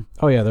fun.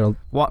 Oh yeah, they're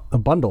a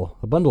bundle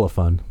of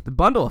fun. The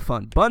bundle of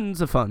fun,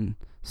 buns of fun.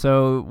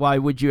 So why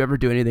would you ever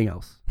do anything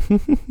else?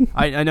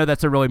 I know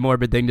that's a really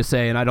morbid thing to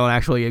say, and I don't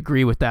actually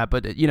agree with that,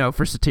 but you know,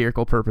 for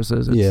satirical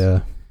purposes,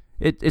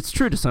 it's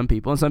true to some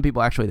people, and some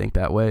people actually think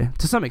that way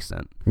to some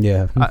extent.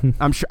 Yeah,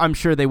 I'm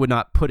sure they would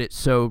not put it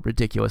so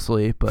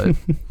ridiculously, but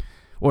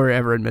or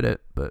ever admit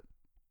it. But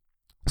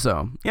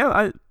so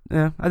I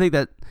think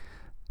that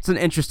it's an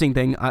interesting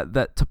thing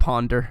that to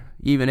ponder,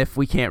 even if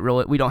we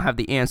don't have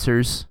the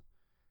answers,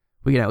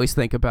 we can at least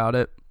think about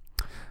it.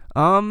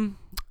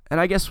 And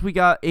I guess we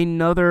got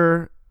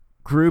another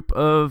group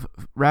of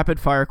rapid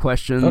fire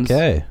questions.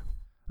 Okay.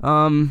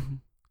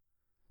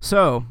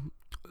 So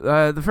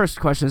the first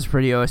question is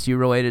pretty OSU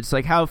related. It's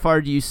like, how far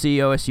do you see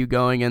OSU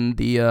going in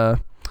the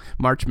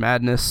March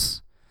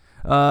Madness?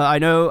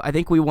 I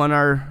think we won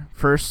our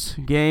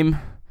first game.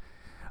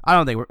 I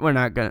don't think we're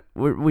not gonna.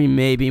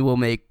 We'll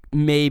make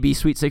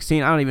Sweet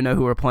 16. I don't even know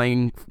who we're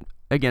playing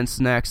against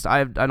next.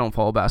 I don't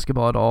follow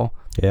basketball at all.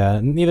 Yeah,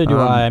 neither do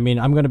I. I mean,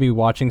 I'm going to be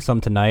watching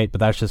some tonight, but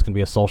that's just going to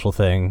be a social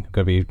thing.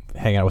 Going to be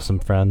hanging out with some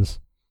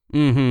friends.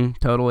 Mm-hmm,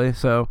 totally.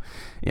 So,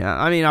 yeah,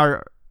 I mean,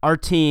 our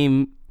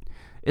team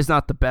is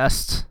not the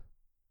best.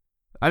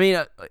 I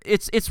mean,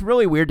 it's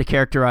really weird to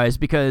characterize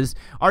because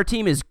our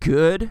team is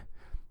good,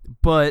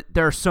 but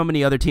there are so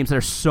many other teams that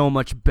are so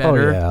much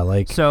better. Oh,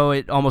 yeah, so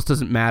it almost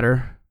doesn't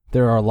matter.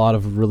 There are a lot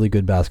of really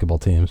good basketball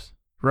teams.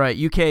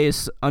 Right, UK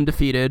is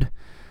undefeated,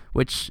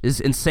 which is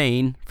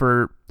insane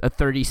for a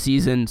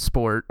 30-season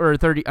sport, or a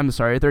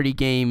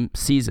 30-game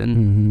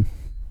season.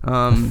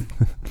 Mm-hmm.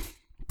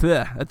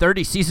 A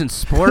 30-season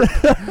sport?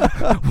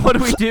 What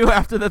do we do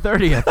after the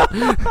 30th?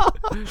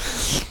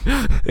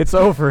 It's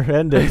over.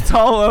 End it. It's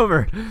all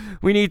over.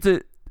 We need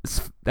to...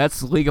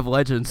 That's League of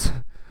Legends.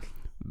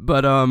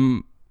 But,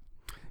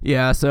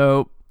 yeah,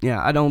 so,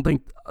 yeah, I don't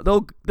think...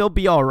 They'll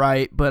be all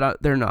right,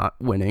 but they're not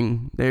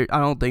winning. I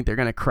don't think they're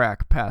going to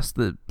crack past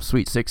the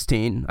Sweet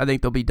 16. I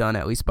think they'll be done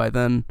at least by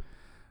then.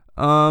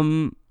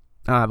 I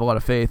have a lot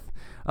of faith.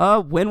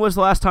 When was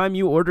the last time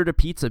you ordered a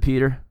pizza,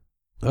 Peter?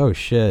 Oh,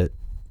 shit.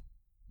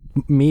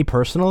 Me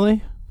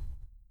personally?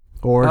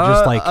 Or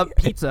just like... a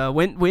pizza.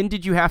 When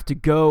did you have to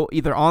go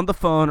either on the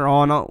phone or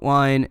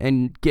online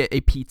and get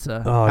a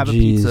pizza? Oh, have a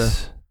pizza?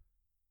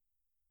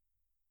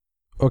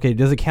 okay,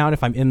 does it count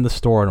if I'm in the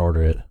store and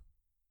order it?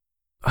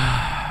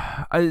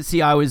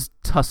 I was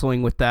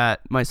tussling with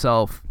that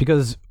myself.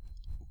 Because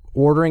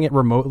ordering it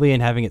remotely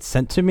and having it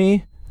sent to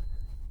me,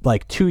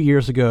 like 2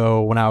 years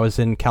ago when I was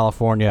in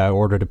California, I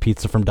ordered a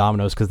pizza from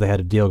Domino's because they had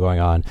a deal going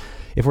on.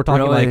 If we're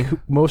talking Really?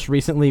 like most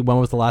recently, when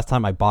was the last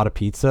time I bought a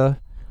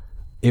pizza?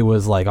 It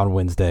was like on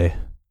Wednesday.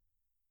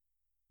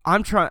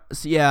 I'm trying.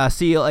 Yeah,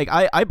 see, like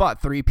I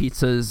bought 3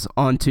 pizzas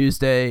on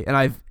Tuesday, and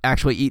I've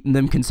actually eaten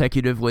them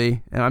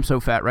consecutively, and I'm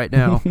so fat right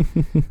now.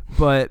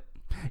 But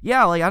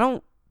yeah, like I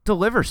don't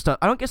deliver stuff.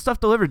 I don't get stuff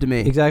delivered to me.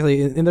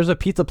 Exactly. And there's a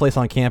pizza place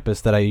on campus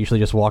that I usually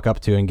just walk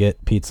up to and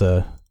get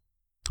pizza.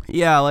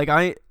 Yeah, like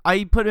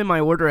I put in my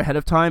order ahead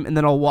of time, and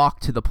then I'll walk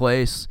to the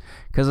place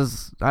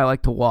because I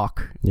like to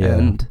walk. Yeah.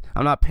 And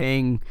I'm not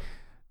paying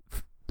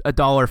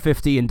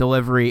 $1.50 in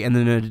delivery and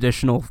then an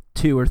additional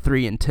 $2 or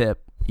 $3 in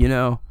tip. You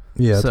know.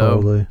 Yeah, So-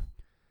 totally.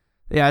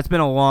 Yeah, it's been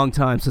a long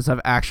time since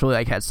I've actually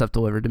like had stuff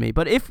delivered to me.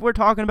 But if we're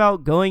talking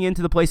about going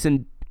into the place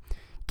and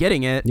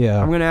getting it,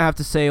 Yeah. I'm gonna have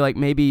to say like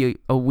maybe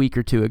a week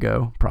or 2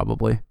 ago,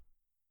 probably.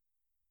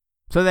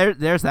 So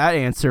there's that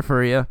answer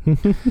for you.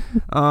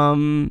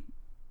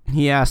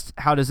 He asked,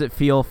 "How does it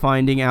feel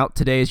finding out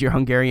today is your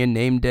Hungarian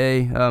name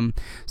day?"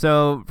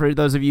 So for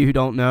those of you who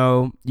don't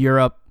know,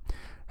 Europe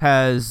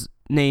has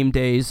name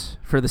days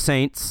for the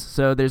saints.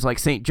 So there's like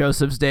St.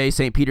 Joseph's Day,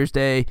 St. Peter's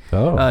Day,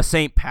 Oh.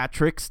 St.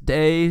 Patrick's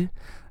Day,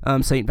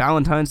 St.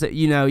 Valentine's Day.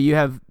 You know, you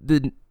have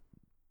the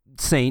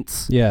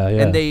saints, Yeah,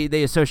 yeah. and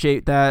they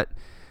associate that,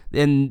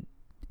 and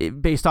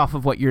based off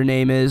of what your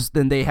name is,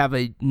 then they have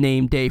a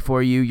name day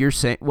for you. Your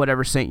saint,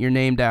 whatever saint you're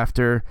named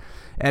after,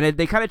 and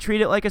they kind of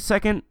treat it like a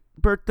second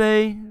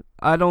birthday.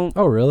 I don't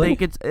Oh, really?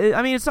 think it's.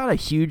 I mean, it's not a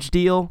huge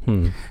deal.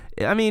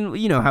 I mean,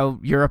 you know how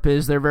Europe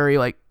is. They're very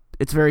like,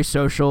 it's very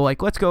social.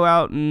 Like, let's go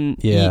out and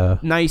Yeah.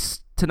 eat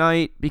nice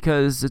tonight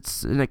because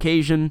it's an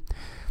occasion.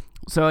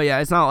 So yeah,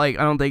 it's not like,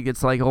 I don't think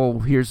it's like, oh,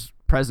 here's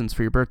presents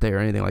for your birthday or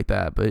anything like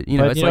that. But you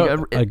know, But, it's you like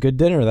know, a good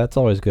dinner, that's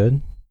always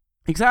good.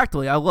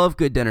 exactly. I love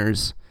good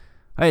dinners.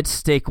 I had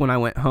steak when I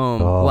went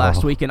home Oh.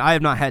 last weekend. I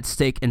have not had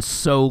steak in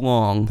so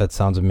long. That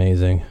sounds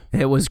amazing.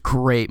 It was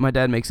great. My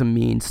dad makes a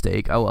mean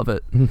steak. I love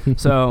it.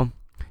 So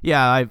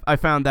yeah, I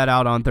found that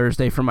out on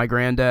Thursday from my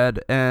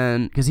granddad,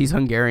 and because he's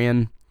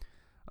Hungarian.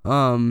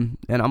 And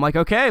I'm like,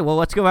 okay, well,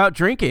 let's go out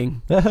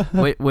drinking,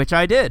 which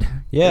I did. 'Cause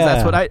Yeah.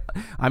 that's what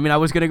I mean, I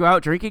was going to go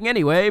out drinking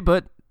anyway,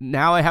 but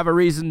now I have a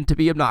reason to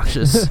be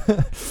obnoxious.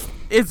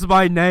 It's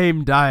my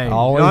name day.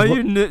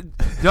 Always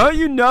Don't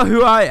you know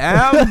who I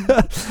am?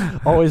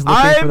 Always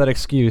looking I'm for that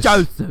excuse.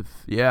 Joseph.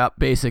 Yeah,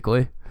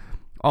 basically.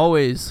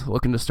 Always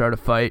looking to start a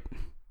fight.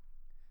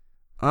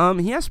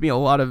 He asked me a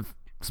lot of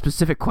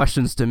specific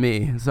questions to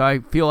me, so I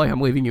feel like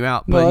I'm leaving you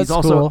out. But No, he's that's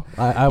also cool.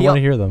 I he want al-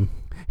 to hear them.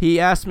 He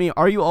asked me,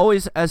 "Are you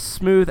always as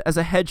smooth as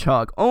a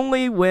hedgehog?"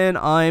 Only when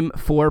I'm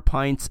 4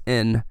 pints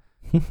in.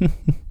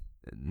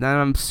 Then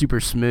I'm super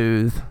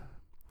smooth.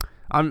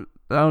 I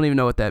don't even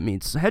know what that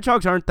means.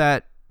 Hedgehogs aren't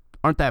that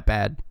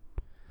bad.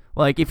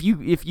 Like if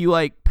you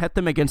like pet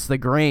them against the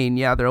grain,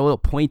 yeah, they're a little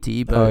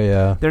pointy, but Oh,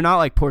 yeah. they're not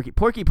like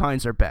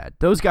porcupines are bad.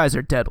 Those guys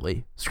are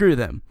deadly. Screw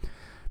them.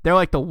 They're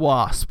like the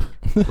wasp.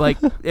 Like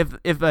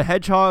if a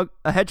hedgehog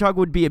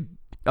would be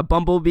a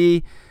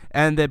bumblebee,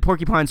 and the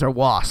porcupines are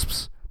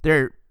wasps.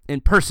 They're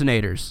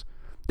impersonators.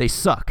 They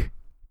suck.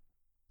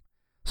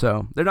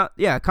 So they're not.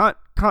 Yeah,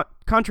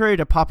 contrary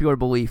to popular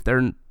belief,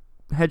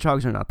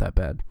 hedgehogs are not that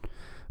bad.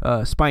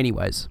 Spiny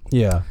wise.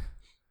 Yeah.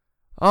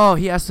 Oh,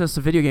 he asked us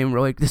a video game. We're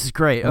like, this is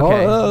great.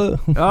 Okay.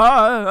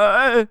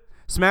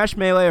 Smash,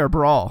 Melee, or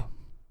Brawl.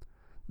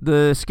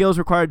 The skills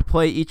required to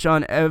play each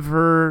on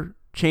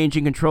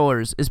ever-changing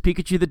controllers. Is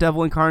Pikachu the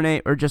devil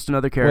incarnate or just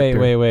another character?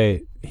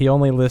 Wait. He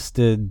only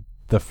listed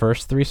the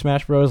first 3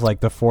 Smash Bros.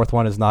 Like the 4th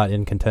one is not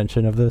in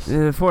contention of this.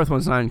 The 4th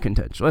one's not in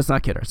contention. Let's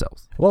not kid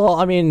ourselves. Well,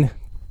 I mean,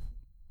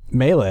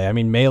 Melee.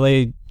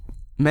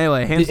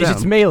 Melee, hands down.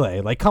 It's Melee.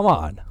 Like, come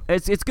on.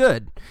 It's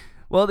good.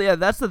 Well, yeah,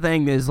 that's the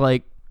thing is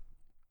like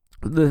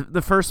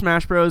the first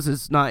Smash Bros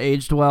is not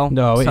aged well.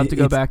 No, Stuff to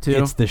go back to.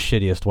 It's the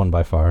shittiest one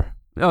by far.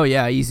 Oh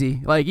yeah,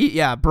 easy. Like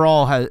yeah,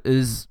 Brawl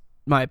is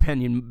my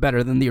opinion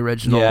better than the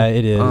original. Yeah,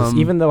 it is.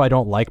 Even though I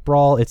don't like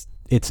Brawl, it's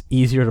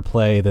easier to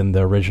play than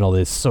the original.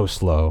 Is so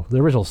slow. The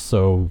original's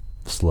so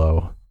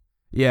slow.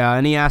 Yeah,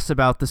 and he asked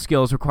about the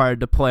skills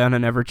required to play on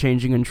an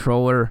ever-changing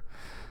controller.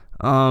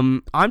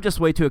 I'm just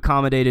way too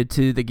accommodated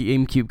to the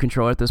GameCube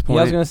controller at this point.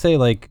 Yeah, I was gonna say,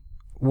 like,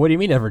 what do you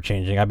mean ever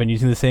changing? I've been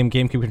using the same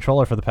GameCube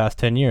controller for the past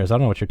 10 years. I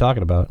don't know what you're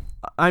talking about.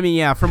 I mean,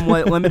 yeah, from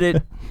what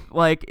limited,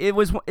 like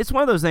it's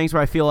one of those things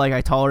where I feel like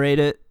I tolerate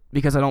it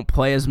because I don't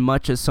play as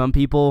much as some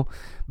people,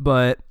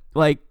 but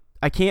like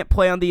I can't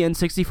play on the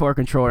N64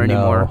 controller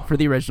anymore for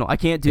the original. I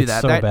can't do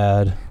that. It's so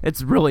bad.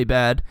 It's really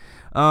bad.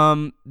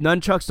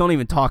 Nunchucks, don't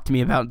even talk to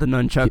me about the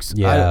nunchucks.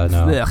 Yeah,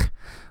 no.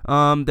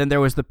 Ugh. Then there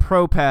was the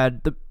Pro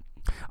Pad.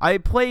 I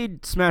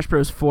played Smash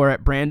Bros. 4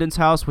 at Brandon's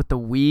house with the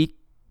Wii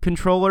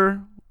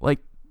controller, like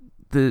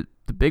the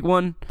big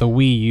one. The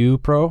Wii U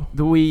Pro?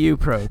 The Wii U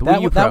Pro. The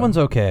Wii U Pro. That one's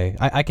okay.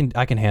 I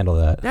can handle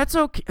that. That's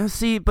okay.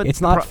 See, but it's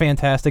not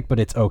fantastic, but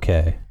it's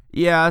okay.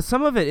 Yeah,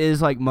 some of it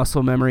is like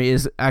muscle memory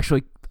is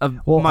actually a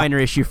minor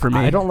issue for me.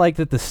 I don't like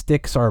that the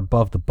sticks are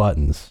above the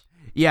buttons.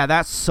 Yeah,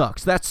 that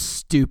sucks. That's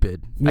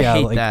stupid. Yeah,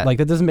 I hate that. Like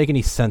that doesn't make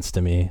any sense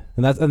to me,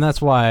 and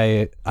that's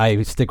why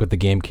I stick with the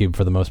GameCube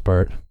for the most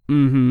part.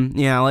 Mm-hmm.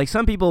 Yeah, like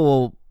some people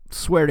will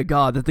swear to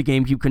God that the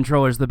GameCube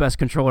controller is the best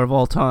controller of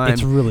all time.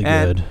 It's really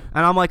good.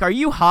 And I'm like, are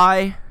you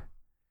high?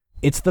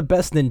 It's the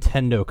best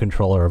Nintendo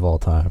controller of all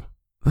time.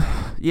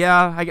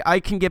 Yeah, I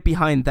can get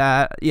behind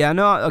that. Yeah,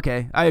 no,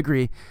 okay, I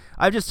agree.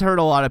 I've just heard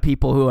a lot of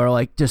people who are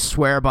like just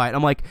swear by it.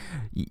 I'm like,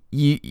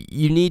 you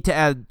need to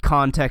add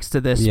context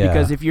to this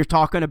because if you're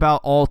talking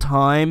about all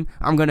time,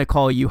 I'm gonna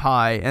call you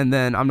high, and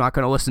then I'm not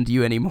gonna listen to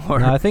you anymore.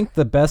 No, I think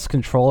the best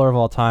controller of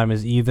all time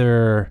is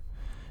either,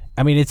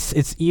 I mean,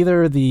 it's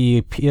either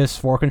the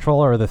PS4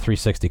 controller or the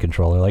 360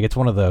 controller. Like it's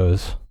one of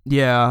those.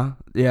 Yeah.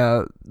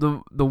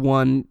 The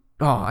one,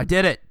 oh, I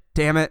did it.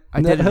 Damn it,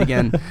 I did it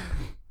again.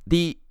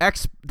 The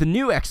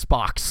new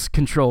Xbox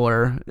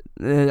controller,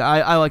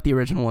 I like the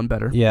original one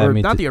better. Yeah, or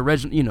me not too. the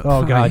original. You know.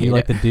 Oh God, you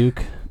like it. the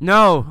Duke?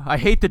 No, I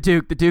hate the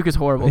Duke. The Duke is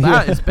horrible.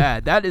 That is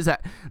bad. That is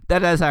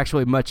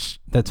actually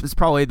it's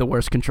probably the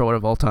worst controller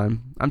of all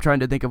time. I'm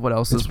trying to think of what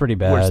else is pretty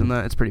bad. worse than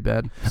that. It's pretty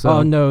bad. So.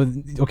 Oh no.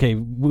 Okay,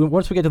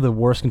 once we get to the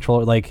worst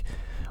controller, like,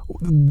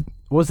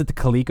 was it the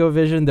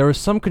ColecoVision? There was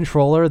some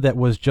controller that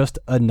was just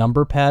a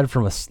number pad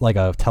from a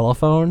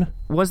telephone.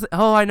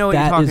 I know what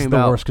you're talking about. That is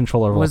the worst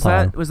controller of all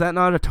time. Was that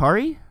not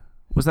Atari?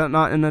 Was that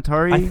not an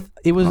Atari?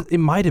 It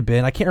might have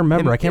been. I can't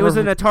remember. It was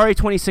an Atari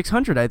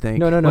 2600, I think.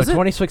 No. Was it?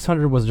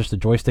 2600 was just a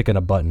joystick and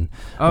a button.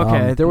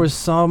 Okay. There was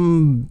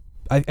some.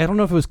 I don't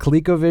know if it was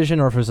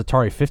ColecoVision or if it was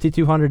Atari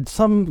 5200.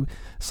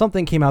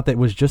 Something came out that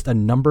was just a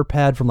number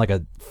pad from like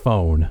a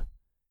phone.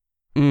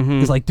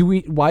 Mm-hmm. It's like,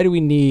 why do we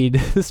need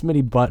this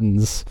many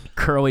buttons?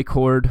 Curly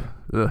cord.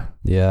 Ugh.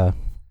 Yeah.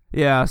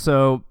 Yeah,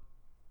 so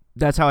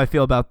that's how I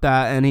feel about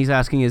that. And he's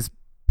asking, is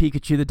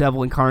Pikachu the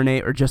devil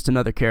incarnate or just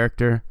another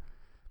character?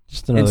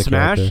 Just another in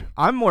Smash, character.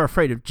 I'm more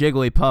afraid of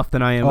Jigglypuff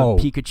than I am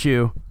of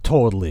Pikachu.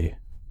 Totally.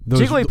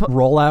 Those Jigglypuff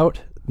rollout?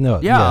 No.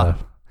 Yeah.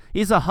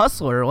 He's a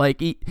hustler.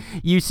 Like,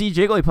 you see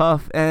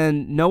Jigglypuff,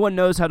 and no one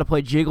knows how to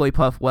play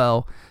Jigglypuff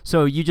well,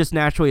 so you just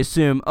naturally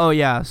assume, oh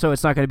yeah, so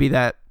it's not going to be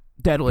that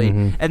deadly.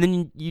 Mm-hmm. And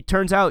then you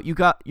turns out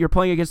you're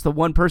playing against the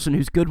one person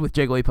who's good with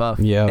Jigglypuff.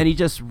 Yeah. And he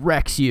just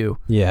wrecks you.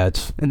 Yeah,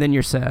 it's And then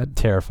you're sad.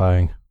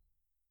 terrifying.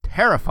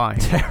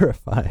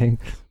 Terrifying.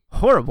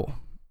 Horrible.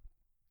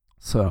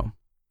 So,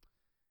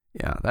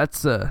 yeah,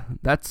 that's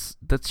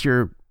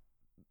your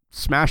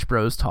Smash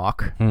Bros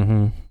talk.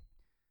 Mm-hmm.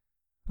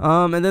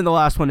 And then the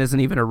last one isn't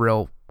even a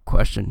real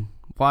question.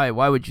 Why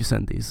would you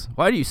send these?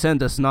 Why do you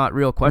send us not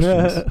real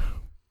questions?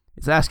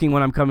 It's asking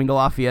when I'm coming to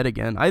Lafayette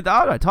again. I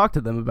thought I talked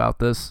to them about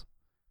this.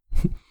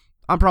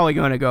 I'm probably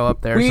going to go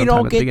up there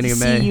sometime at the beginning of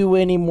May. We don't get to see you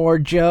anymore,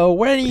 Joe.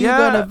 When are you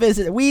going to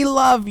visit? We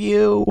love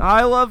you.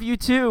 I love you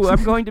too.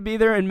 I'm going to be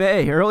there in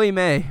May, early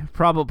May,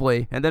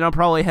 probably. And then I'm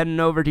probably heading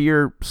over to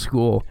your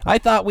school. I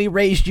thought we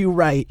raised you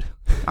right.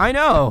 I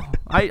know.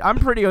 I'm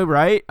pretty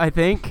right, I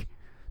think.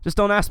 Just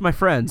don't ask my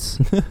friends.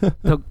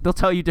 They'll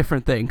tell you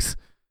different things.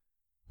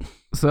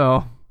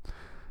 So,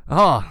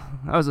 that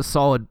was a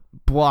solid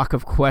block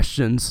of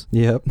questions.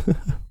 Yep.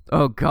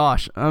 Oh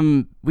gosh.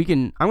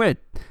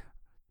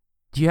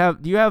 Do you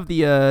have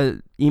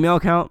the email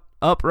account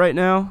up right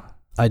now?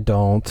 I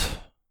don't.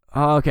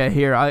 Oh, okay,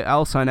 here,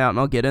 I'll sign out and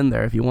I'll get in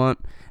there if you want.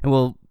 And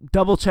we'll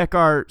double check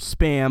our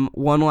spam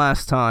one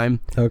last time.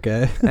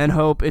 Okay. And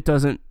hope it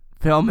doesn't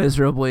fail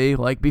miserably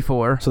like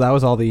before. So that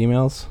was all the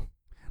emails?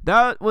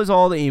 That was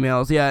all the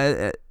emails.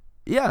 Yeah,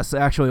 yes,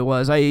 actually it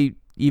was.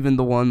 Even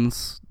the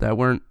ones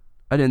that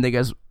I didn't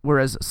think were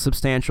as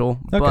substantial.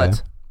 Okay.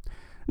 But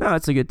no,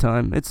 it's a good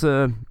time.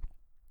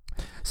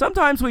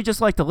 Sometimes we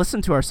just like to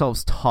listen to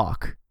ourselves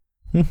talk.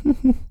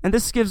 And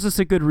this gives us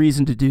a good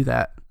reason to do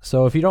that.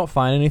 So if you don't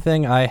find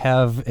anything, I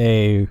have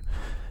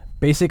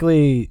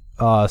basically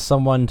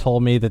someone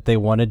told me that they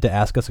wanted to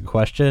ask us a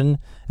question,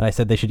 and I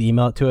said they should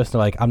email it to us. They're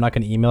like, I'm not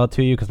going to email it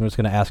to you because I'm just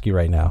going to ask you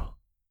right now.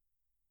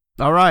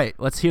 All right,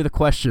 let's hear the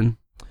question.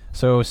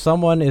 So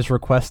someone is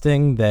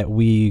requesting that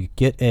we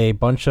get a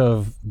bunch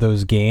of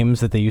those games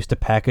that they used to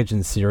package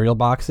in cereal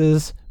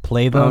boxes,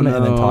 play them,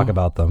 and then talk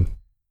about them.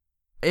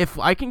 If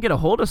I can get a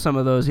hold of some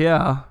of those,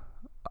 yeah.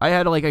 I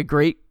had like a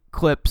Great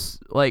Clips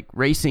like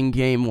racing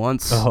game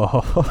once.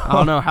 Oh. I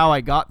don't know how I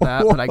got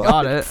that, but I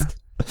got it.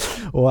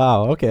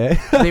 Wow, okay.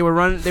 They were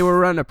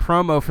running a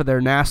promo for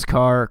their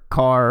NASCAR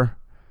car,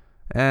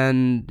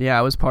 and yeah,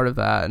 I was part of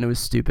that, and it was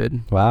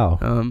stupid. Wow.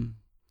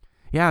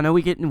 Yeah, no,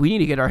 we need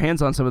to get our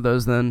hands on some of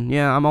those then.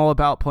 Yeah, I'm all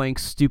about playing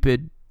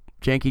stupid,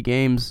 janky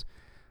games.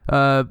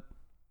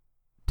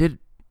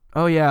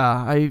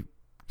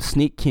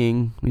 Sneak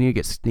King. We need to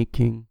get Sneak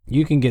King.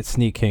 You can get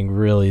Sneak King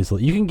really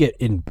easily. You can get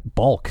in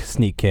bulk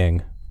Sneak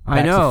King.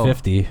 I know.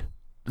 50.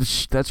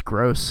 That's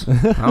gross.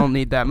 I don't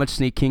need that much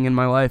Sneak King in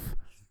my life.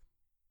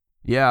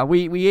 Yeah,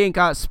 we ain't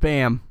got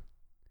spam.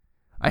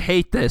 I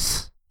hate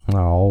this.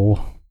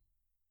 Oh.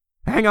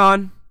 Hang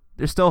on.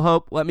 There's still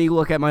hope. Let me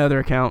look at my other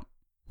account.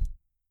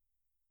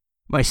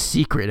 My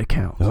secret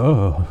account.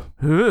 Oh.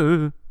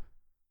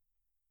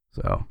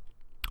 So,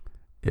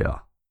 yeah.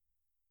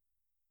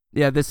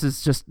 Yeah, this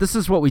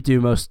is what we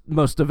do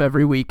most of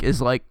every week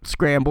is like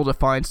scramble to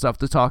find stuff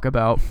to talk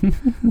about.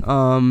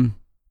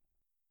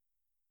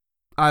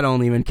 I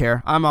don't even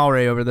care. I'm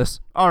already over this.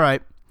 All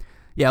right.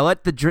 Yeah,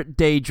 let the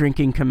day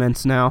drinking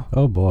commence now.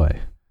 Oh boy.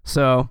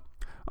 So,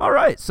 all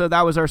right. So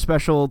that was our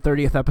special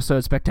 30th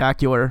episode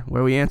spectacular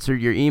where we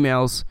answered your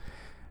emails.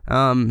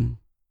 And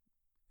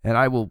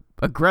I will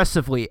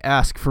aggressively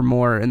ask for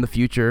more in the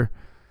future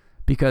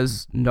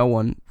because no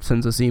one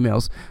sends us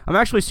emails. I'm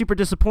actually super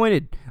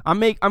disappointed.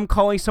 I'm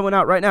calling someone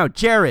out right now.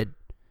 Jared.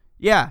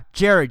 Yeah,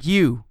 Jared,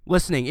 you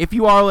listening. If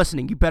you are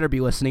listening, you better be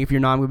listening. If you're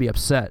not, I'm going to be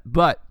upset.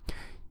 But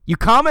you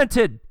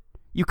commented.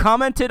 You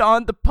commented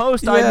on the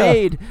post I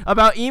made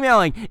about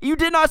emailing. You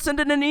did not send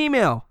in an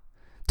email.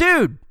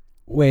 Dude.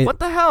 Wait. What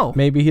the hell?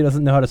 Maybe he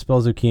doesn't know how to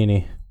spell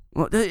zucchini.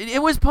 Well,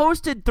 it was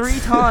posted 3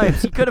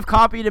 times. He could have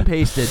copied and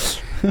pasted.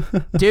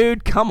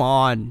 Dude, come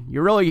on.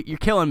 You're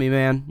killing me,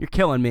 man. You're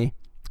killing me.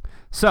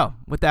 So,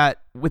 with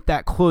that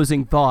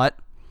closing thought,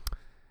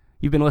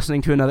 you've been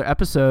listening to another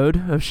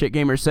episode of Shit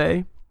Gamers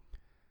Say.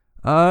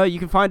 You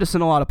can find us in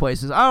a lot of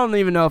places. I don't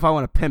even know if I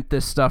want to pimp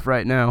this stuff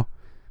right now.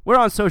 We're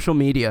on social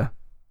media.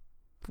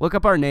 Look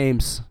up our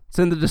names. It's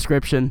in the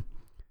description.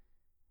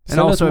 And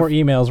also, more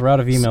emails. We're out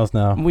of emails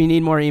now. We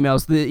need more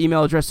emails. The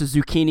email address is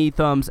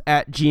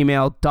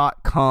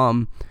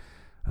zucchinithumbs@gmail.com.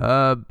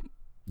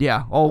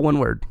 Yeah, all one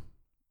word.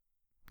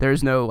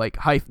 There's no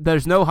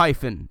there's no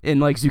hyphen in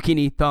like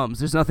zucchini thumbs.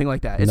 There's nothing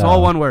like that. It's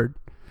all one word.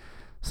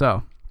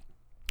 So,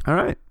 all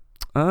right.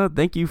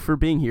 Thank you for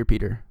being here,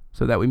 Peter,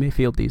 so that we may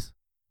field these.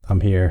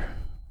 I'm here.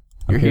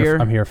 You're here.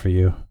 I'm here for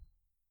you.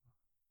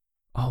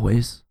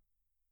 Always.